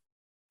symptoms.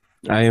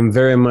 I am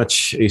very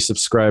much a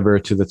subscriber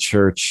to the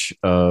church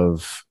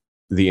of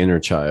the inner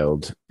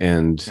child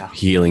and Yeah.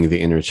 healing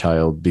the inner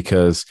child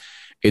because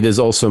it is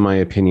also my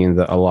opinion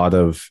that a lot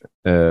of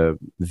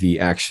the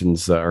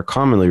actions that are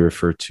commonly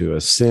referred to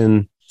as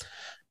sin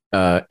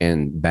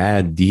and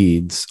bad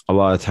deeds a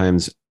lot of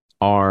times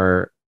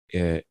are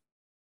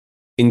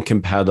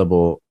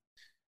incompatible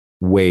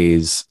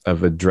ways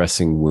of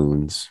addressing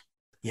wounds.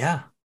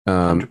 Yeah.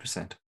 Um,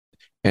 100%.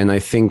 and I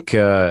think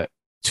to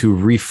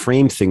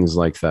reframe things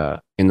like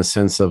that in the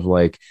sense of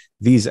like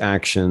these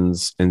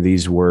actions and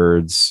these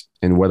words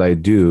and what I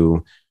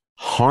do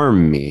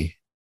harm me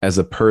as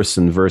a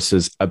person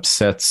versus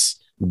upsets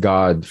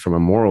God from a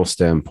moral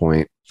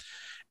standpoint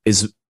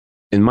is,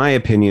 in my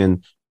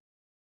opinion,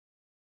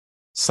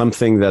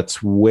 something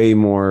that's way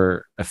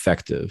more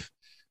effective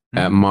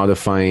at Mm.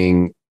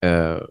 modifying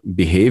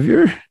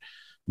behavior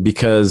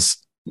because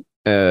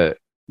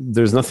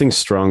there's nothing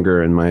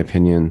stronger, in my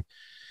opinion,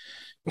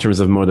 in terms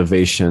of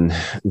motivation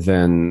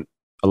than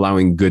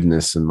allowing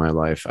goodness in my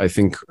life. I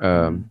think,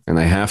 and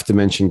I have to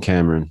mention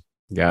Cameron.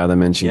 Gotta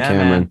mention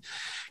Cameron. Man.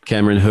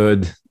 Cameron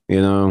Hood.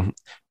 You know,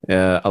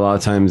 a lot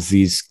of times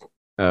these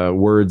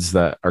words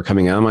that are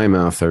coming out of my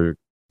mouth are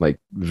like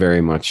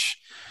very much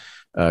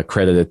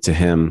credited to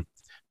him,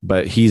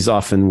 but he's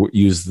often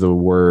used the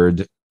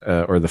word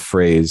or the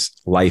phrase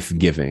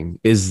life-giving.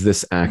 Is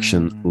this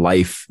action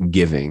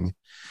life-giving?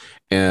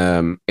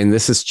 And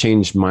this has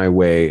changed my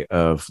way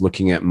of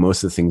looking at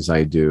most of the things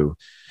I do.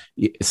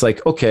 It's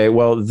like, okay,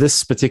 well,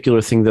 this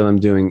particular thing that I'm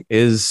doing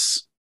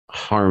is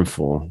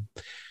harmful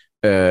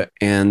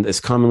and is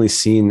commonly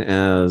seen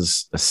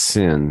as a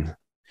sin.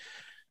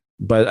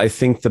 But I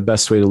think the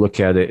best way to look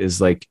at it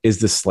is like, is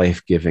this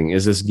life-giving?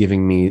 Is this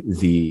giving me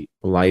the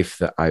life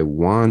that I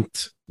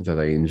want, that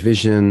I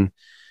envision,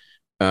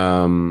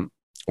 or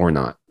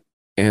not?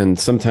 And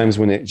sometimes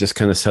when it just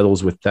kind of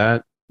settles with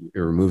that, it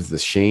removes the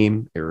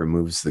shame, it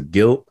removes the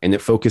guilt, and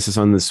it focuses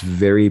on this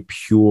very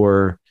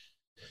pure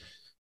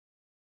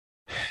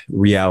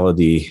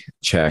reality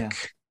check.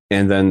 Yeah.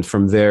 And then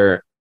from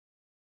there,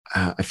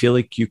 I feel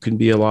like you can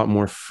be a lot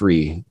more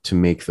free to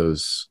make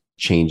those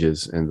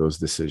changes and those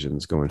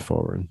decisions going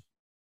forward.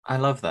 I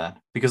love that,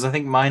 because I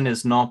think mine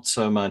is not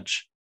so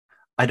much,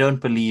 I don't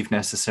believe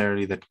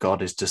necessarily that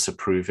God is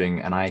disapproving,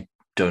 and I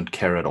don't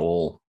care at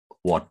all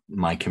what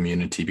my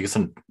community, because I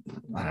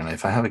don't know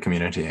if I have a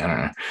community,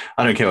 I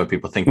don't care what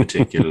people think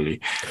particularly.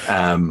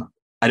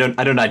 I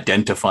don't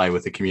identify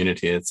with the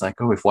community. It's like,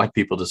 oh, if white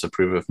people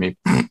disapprove of me,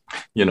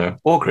 you know,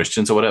 or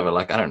Christians or whatever,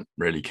 like, I don't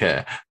really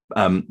care.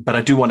 But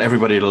I do want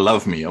everybody to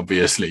love me,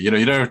 obviously. You know,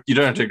 you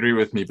don't have to agree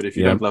with me, but if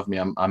you don't love me,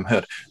 I'm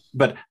hurt.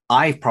 But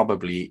I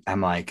probably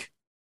am like,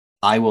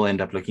 I will end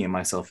up looking at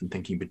myself and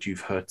thinking, but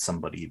you've hurt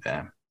somebody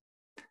there,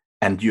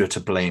 and you're to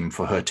blame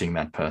for hurting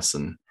that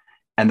person.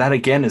 And that,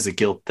 again, is a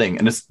guilt thing.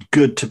 And it's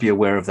good to be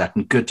aware of that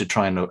and good to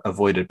try and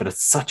avoid it. But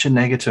it's such a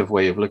negative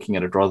way of looking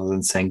at it, rather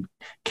than saying,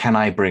 can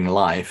I bring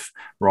life,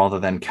 rather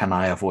than can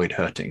I avoid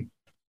hurting?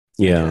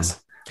 Yeah.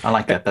 I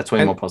like that. That's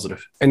way more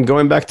positive. And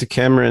going back to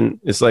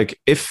Cameron, it's like,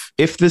 if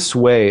this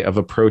way of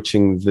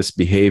approaching this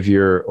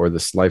behavior or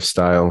this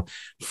lifestyle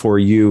for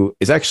you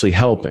is actually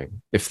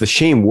helping, if the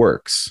shame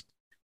works,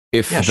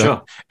 if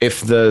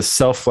the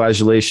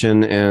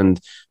self-flagellation and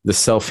the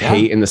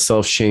self-hate and the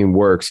self-shame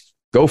works,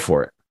 go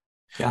for it.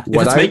 Yeah.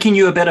 If it's making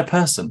you a better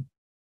person.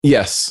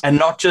 Yes. And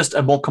not just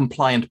a more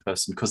compliant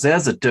person, because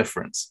there's a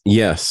difference.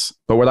 Yes.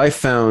 But what I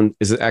found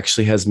is it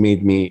actually has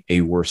made me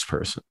a worse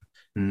person.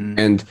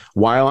 And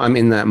while I'm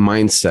in that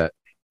mindset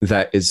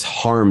that is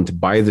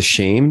harmed by the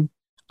shame,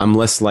 I'm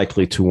less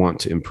likely to want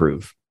to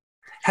improve.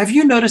 Have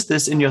you noticed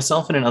this in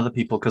yourself and in other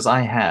people? Because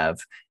I have,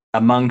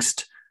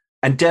 amongst,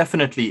 and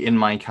definitely in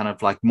my kind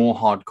of like more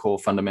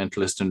hardcore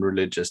fundamentalist and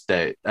religious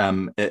day,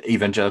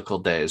 evangelical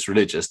days,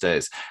 religious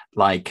days,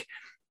 like,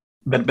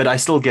 but I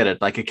still get it.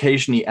 Like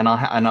occasionally, and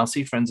I'll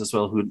see friends as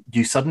well who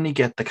you suddenly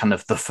get the kind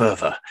of the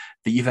fervor,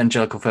 the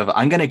evangelical fervor.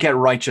 I'm going to get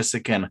righteous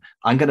again.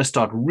 I'm going to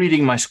start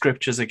reading my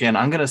scriptures again.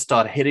 I'm going to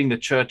start hitting the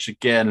church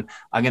again.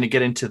 I'm going to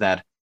get into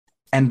that.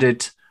 And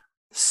it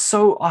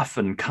so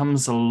often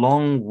comes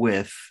along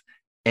with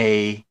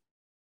a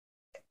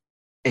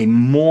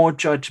more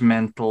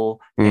judgmental,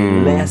 a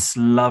less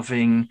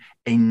loving,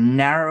 a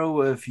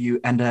narrower view,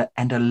 and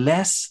a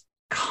less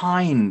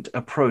kind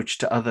approach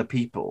to other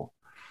people.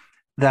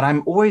 That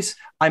I'm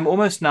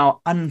almost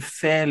now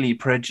unfairly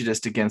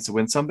prejudiced against it.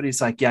 When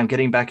somebody's like, yeah, I'm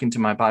getting back into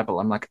my Bible,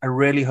 I'm like, I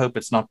really hope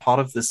it's not part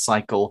of this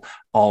cycle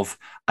of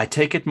I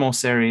take it more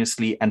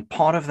seriously. And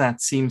part of that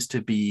seems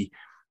to be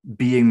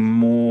being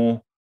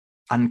more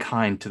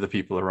unkind to the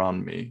people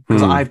around me,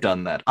 because I've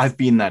done that. I've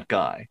been that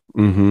guy.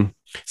 Mm-hmm.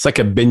 It's like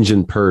a binge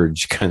and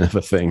purge kind of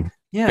a thing.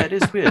 Yeah, it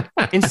is weird.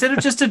 Instead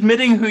of just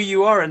admitting who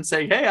you are and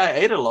saying, hey, I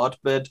ate a lot,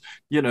 but,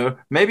 you know,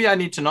 maybe I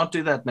need to not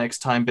do that next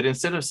time. But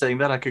instead of saying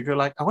that, I could go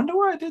like, I wonder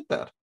why I did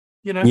that.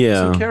 You know,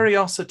 some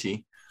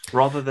curiosity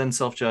rather than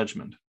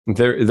self-judgment.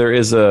 There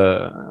is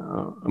a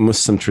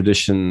Muslim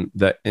tradition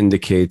that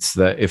indicates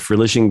that if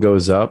religion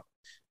goes up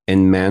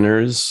and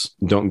manners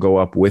don't go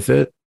up with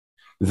it,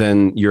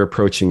 then you're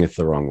approaching it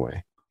the wrong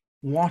way.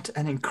 What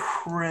an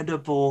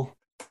incredible...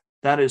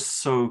 That is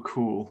so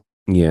cool.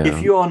 Yeah.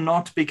 If you are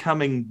not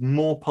becoming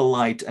more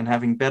polite and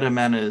having better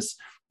manners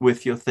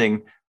with your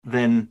thing,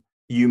 then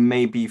you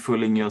may be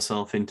fooling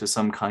yourself into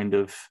some kind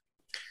of,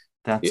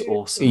 that's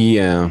awesome.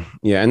 Yeah.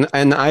 Yeah.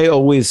 And I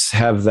always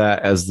have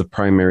that as the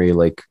primary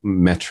like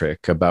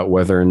metric about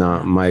whether or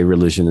not my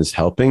religion is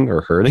helping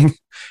or hurting,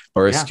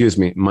 or excuse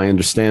me, my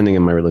understanding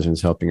of my religion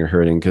is helping or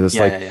hurting. Cause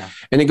it's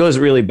and it goes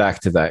really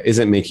back to that. Is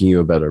it making you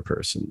a better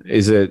person?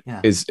 Is it,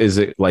 is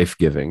it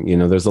life-giving? You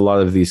know, there's a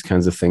lot of these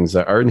kinds of things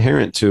that are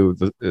inherent to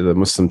the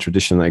Muslim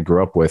tradition that I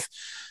grew up with,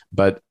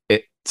 but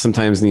it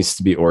sometimes needs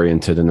to be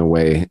oriented in a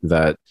way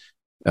that,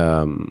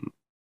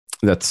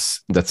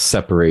 that's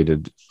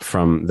separated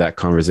from that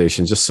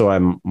conversation, just so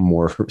I'm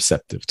more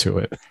receptive to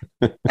it.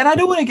 And I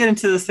don't want to get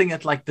into this thing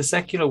that like the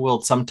secular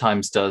world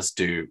sometimes does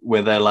do,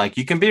 where they're like,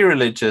 you can be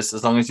religious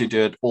as long as you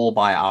do it all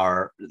by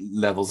our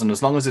levels, and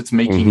as long as it's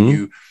making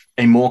you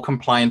a more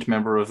compliant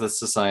member of the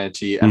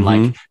society. And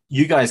like,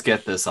 you guys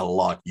get this a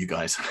lot, you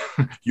guys,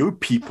 you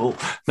people.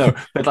 No,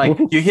 but like,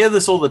 you hear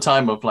this all the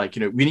time of like,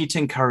 we need to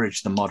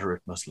encourage the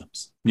moderate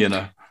Muslims,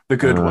 the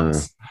good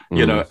ones,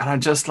 and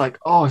I'm just like,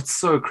 oh, it's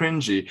so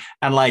cringy.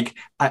 And like,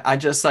 I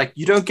just like,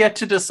 you don't get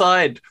to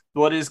decide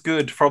what is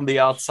good from the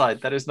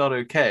outside. That is not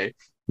okay.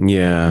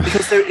 Yeah.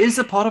 Because there is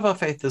a part of our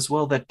faith as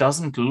well that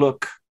doesn't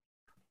look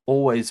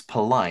always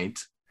polite.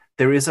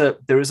 There is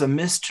a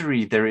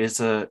mystery. There is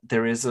a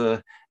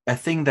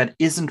thing that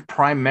isn't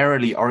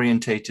primarily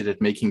orientated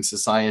at making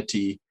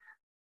society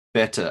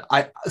better.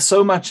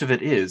 So much of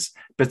it is,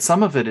 but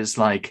some of it is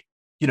like,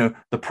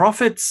 the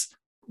prophets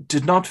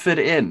did not fit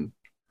in.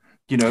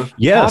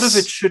 Yes. Part of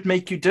it should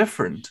make you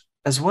different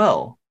as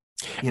well.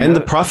 And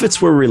the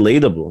prophets were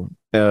relatable.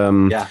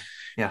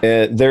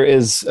 There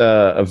is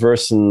a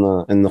verse in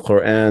the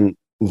Quran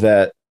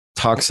that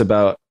talks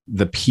about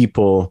the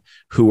people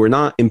who were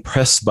not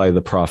impressed by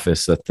the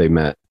prophets that they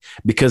met,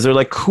 because they're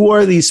like, who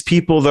are these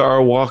people that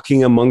are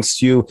walking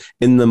amongst you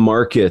in the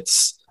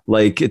markets?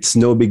 Like, it's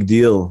no big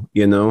deal,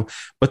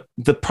 But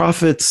the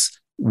prophets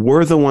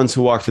were the ones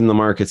who walked in the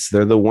markets.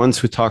 They're the ones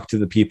who talked to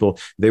the people.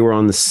 They were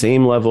on the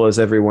same level as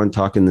everyone,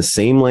 talking the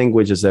same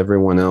language as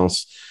everyone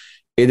else.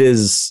 It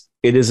is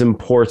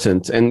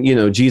important.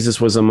 And,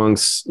 Jesus was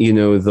amongst,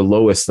 the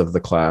lowest of the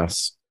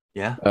class.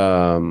 Yeah.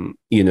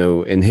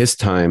 In his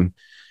time.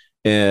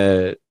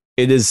 It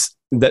is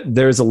that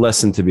there's a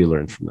lesson to be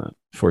learned from that,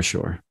 for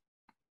sure.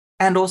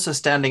 And also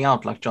standing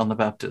out like John the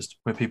Baptist,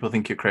 where people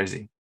think you're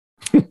crazy.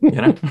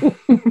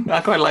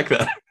 I quite like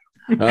that.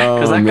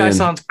 Because that guy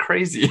sounds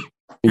crazy.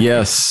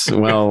 Yes.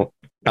 Well,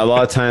 a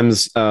lot of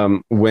times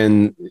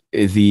when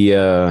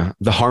the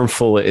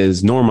harmful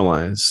is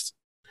normalized,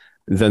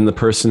 then the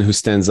person who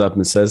stands up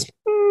and says,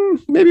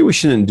 maybe we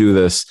shouldn't do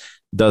this,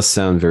 does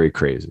sound very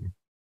crazy.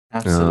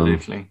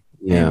 Absolutely.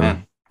 Yeah.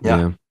 Amen.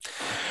 Yeah.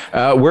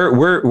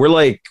 We're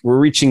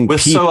reaching we're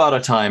peak. So out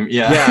of time.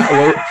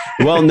 Yeah.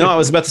 Well, no, I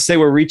was about to say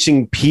we're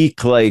reaching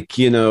peak, like,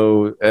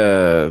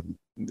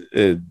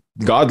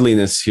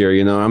 godliness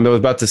here. I'm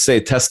about to say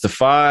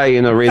testify,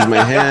 raise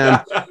my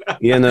hand.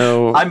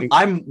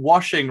 I'm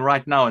washing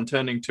right now and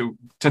turning to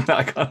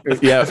I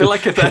feel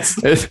like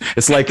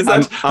it's like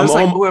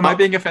am I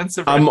being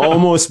offensive? I'm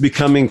almost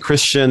becoming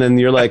Christian, and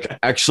you're like,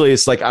 actually,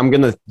 it's like I'm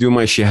gonna do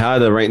my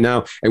shahada right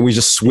now, and we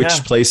just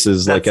switch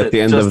places, like at the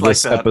end of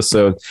this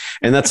episode,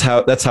 and that's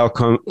how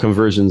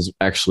conversions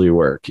actually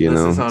work. This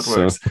is how it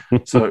works.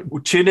 So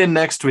tune in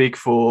next week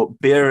for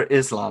Beer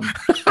Islam,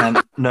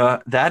 and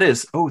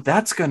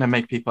that's gonna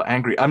make people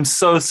angry. I'm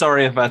so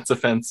sorry if that's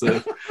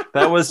offensive.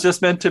 That was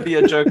just meant to be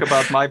a joke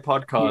about my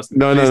podcast.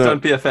 Please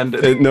don't be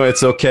offended. No,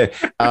 it's okay.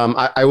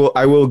 I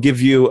will give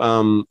you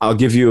I'll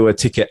give you a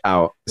ticket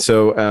out.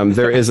 So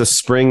there is a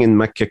spring in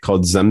Mecca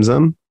called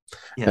Zamzam.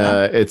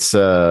 Yeah. It's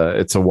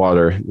a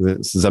water,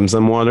 it's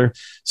Zamzam water.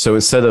 So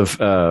instead of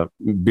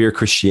beer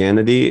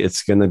Christianity,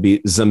 it's going to be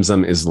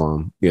Zamzam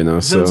Islam.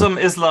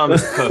 Zamzam Islam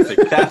is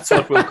perfect. That's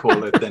what we'll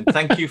call it then.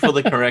 Thank you for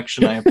the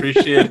correction. I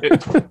appreciate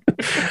it.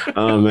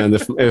 Oh man,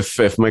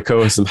 if my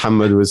co-host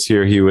Muhammad was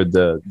here, he would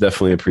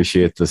definitely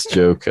appreciate this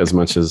joke as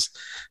much as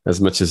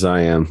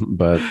I am.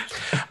 But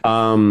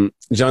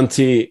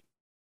Jonty,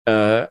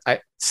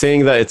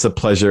 saying that it's a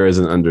pleasure is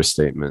an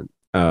understatement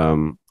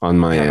on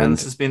my end.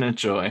 This has been a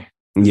joy.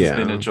 It's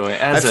been a joy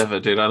as ever,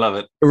 dude. I love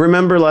it.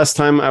 Remember last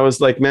time I was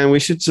like, man, we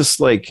should just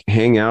like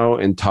hang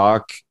out and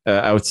talk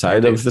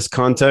outside of this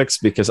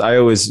context, because I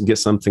always get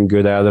something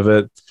good out of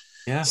it.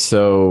 Yeah.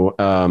 So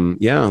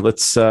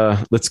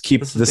let's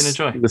keep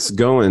this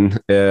going.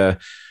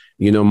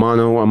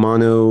 Mano a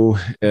mano,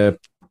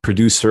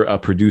 producer, I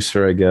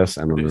guess.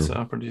 I don't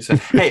know. Producer.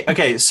 Hey,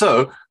 okay.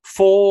 So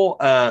for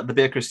the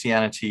Beer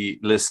Christianity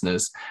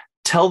listeners,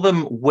 tell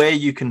them where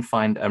you can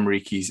find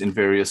Amrikis in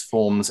various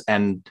forms,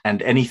 and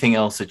anything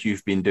else that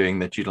you've been doing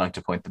that you'd like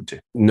to point them to.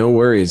 No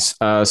worries.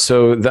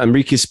 So the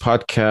Amrikis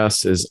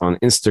podcast is on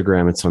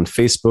Instagram, it's on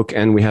Facebook,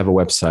 and we have a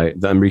website,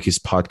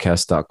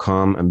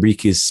 theamrikispodcast.com.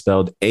 Amrikis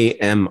spelled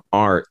AMREEKIES.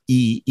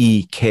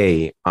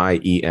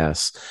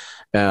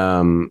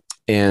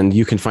 And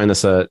you can find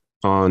us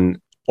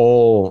on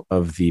all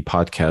of the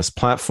podcast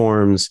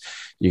platforms.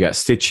 You got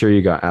Stitcher,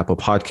 you got Apple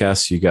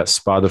Podcasts, you got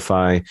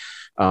Spotify,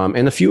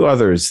 and a few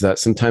others that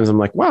sometimes I'm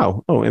like,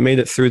 wow, I made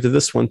it through to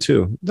this one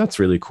too. That's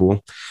really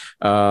cool.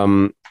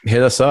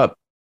 Hit us up.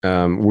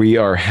 We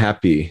are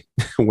happy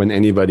when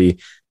anybody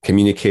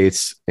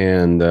communicates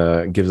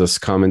and gives us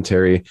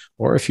commentary,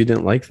 or if you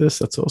didn't like this,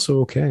 that's also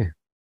okay.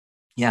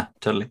 Yeah,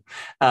 totally.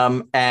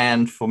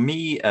 And for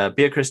me,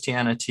 Beer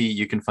Christianity,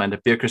 you can find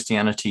at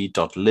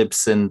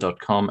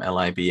beerchristianity.libsyn.com,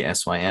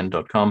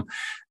 libsyn.com.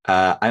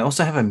 I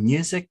also have a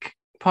music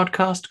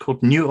podcast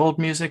called New Old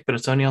Music, but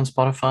it's only on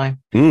Spotify.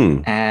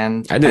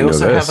 And I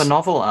also have a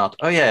novel out.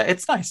 Oh yeah,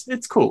 it's nice.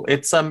 It's cool.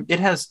 It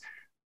has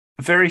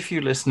very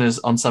few listeners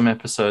on some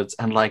episodes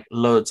and like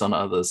loads on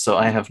others. So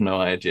I have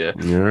no idea.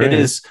 Right. It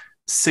is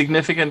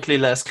significantly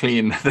less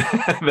clean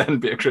than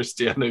Beer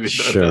Christianity,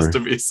 that has to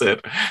be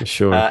said.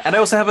 Sure. And I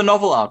also have a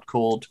novel out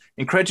called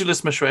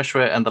Incredulous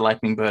Meshweshwe and the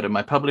Lightning Bird. And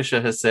my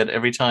publisher has said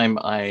every time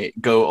I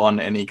go on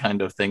any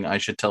kind of thing, I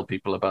should tell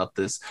people about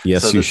this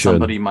yes, so you that should.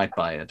 somebody might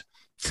buy it.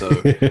 So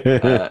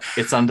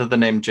it's under the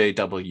name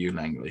J.W.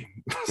 Langley.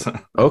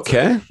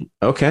 Okay.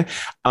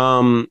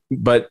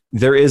 But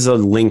there is a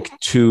link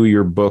to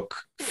your book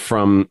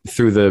through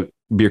the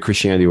Beer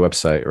Christianity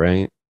website,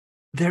 right?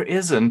 There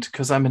isn't,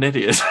 because I'm an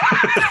idiot.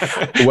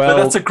 Well, but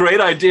that's a great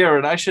idea,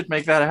 and I should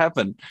make that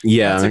happen.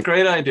 Yeah, it's a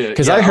great idea.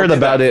 Because I heard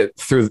about it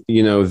through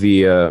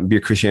the Beer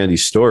Christianity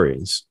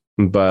stories,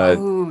 but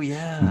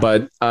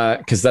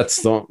because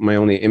that's my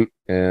only.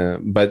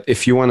 But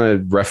if you want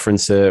to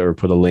reference it or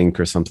put a link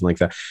or something like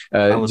that,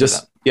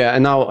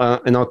 and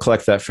I'll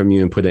collect that from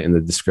you and put it in the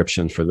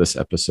description for this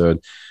episode.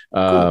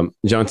 Cool.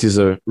 Jonty's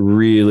a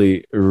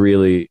really,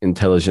 really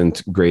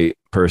intelligent, great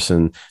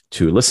person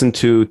to listen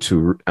to.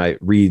 I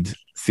read.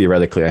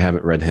 Theoretically, I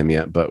haven't read him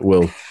yet, but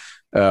we'll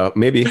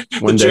maybe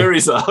one day. The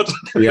jury's out.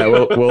 Yeah,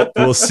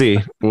 we'll see.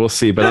 We'll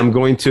see. But I'm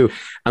going to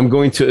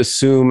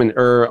assume and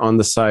err on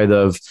the side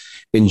of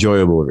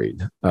enjoyable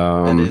read.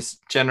 That is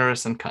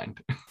generous and kind.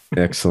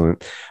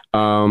 Excellent.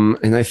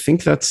 And I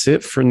think that's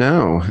it for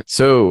now.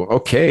 So,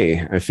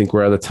 okay, I think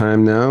we're out of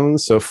time now.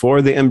 So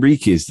for the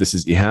Embrikis, this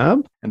is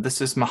Ihab. And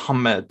this is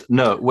Mohammed.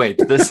 No, wait,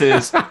 this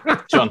is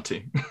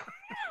Jonty.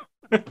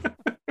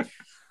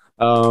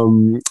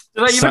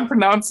 Did I even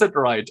pronounce it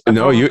right?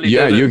 No,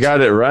 you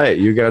got it right.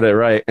 You got it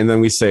right. And then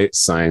we say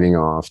signing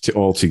off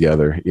all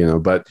together,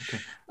 but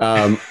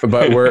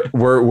we're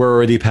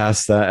already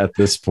past that at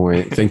this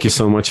point. Thank you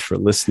so much for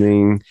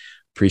listening.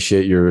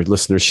 Appreciate your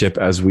listenership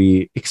as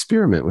we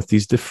experiment with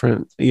these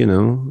different types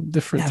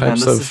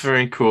of. This is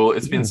very cool.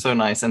 It's been so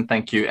nice, and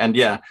thank you. And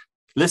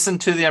listen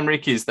to the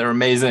Emrikis. They're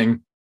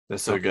amazing. They're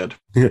so good.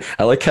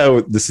 I like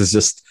how this is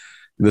just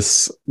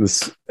this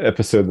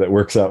episode that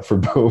works out for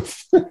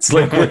both. It's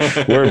like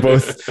we're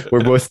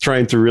both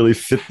trying to really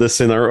fit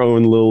this in our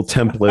own little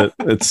template.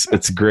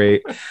 It's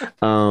great.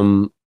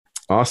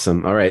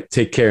 Awesome. All right,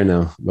 take care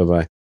now.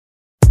 Bye.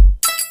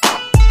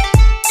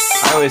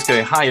 I always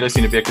go, hi, you're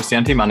listening to Beer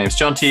Christianity. My name's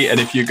Jonty. And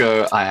if you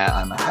go,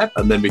 I'm Ahab,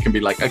 and then we can be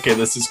like, okay,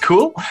 this is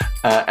cool.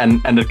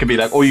 And it could be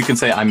like, or you can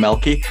say I'm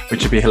Melky,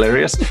 which would be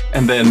hilarious.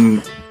 And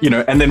then,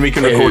 and then we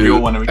can record your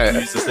one and we can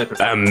use this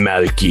separately. I'm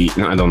Melky.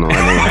 No, I don't know.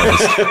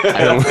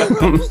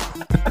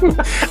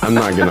 I'm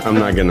not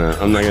gonna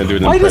do an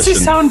impression. Why does he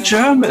sound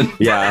German?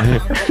 Yeah.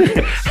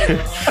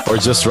 Or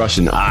just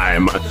Russian.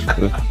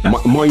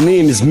 My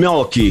name is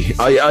Melky.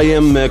 I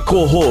am a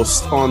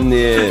co-host on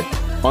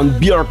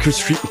Beer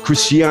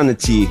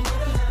Christianity.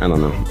 I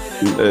don't know.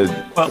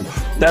 Well,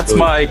 that's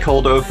my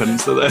cold open,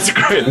 so that's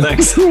great.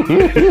 Thanks.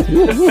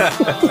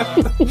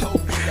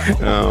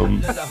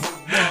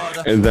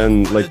 And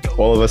then, like,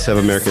 all of us have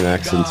American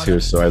accents here,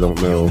 so I don't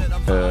know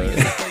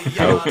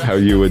how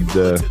you would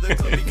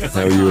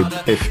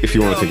if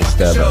you want to take a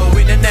stab at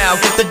it. Now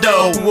get the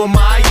dough. Who am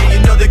I? Yeah,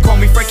 you know they call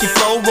me Frankie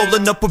Flo,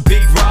 rolling up with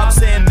Big Rob,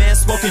 Sandman,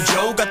 smoking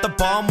Joe, got the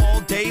bomb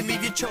all day,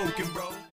 leave you choking, bro.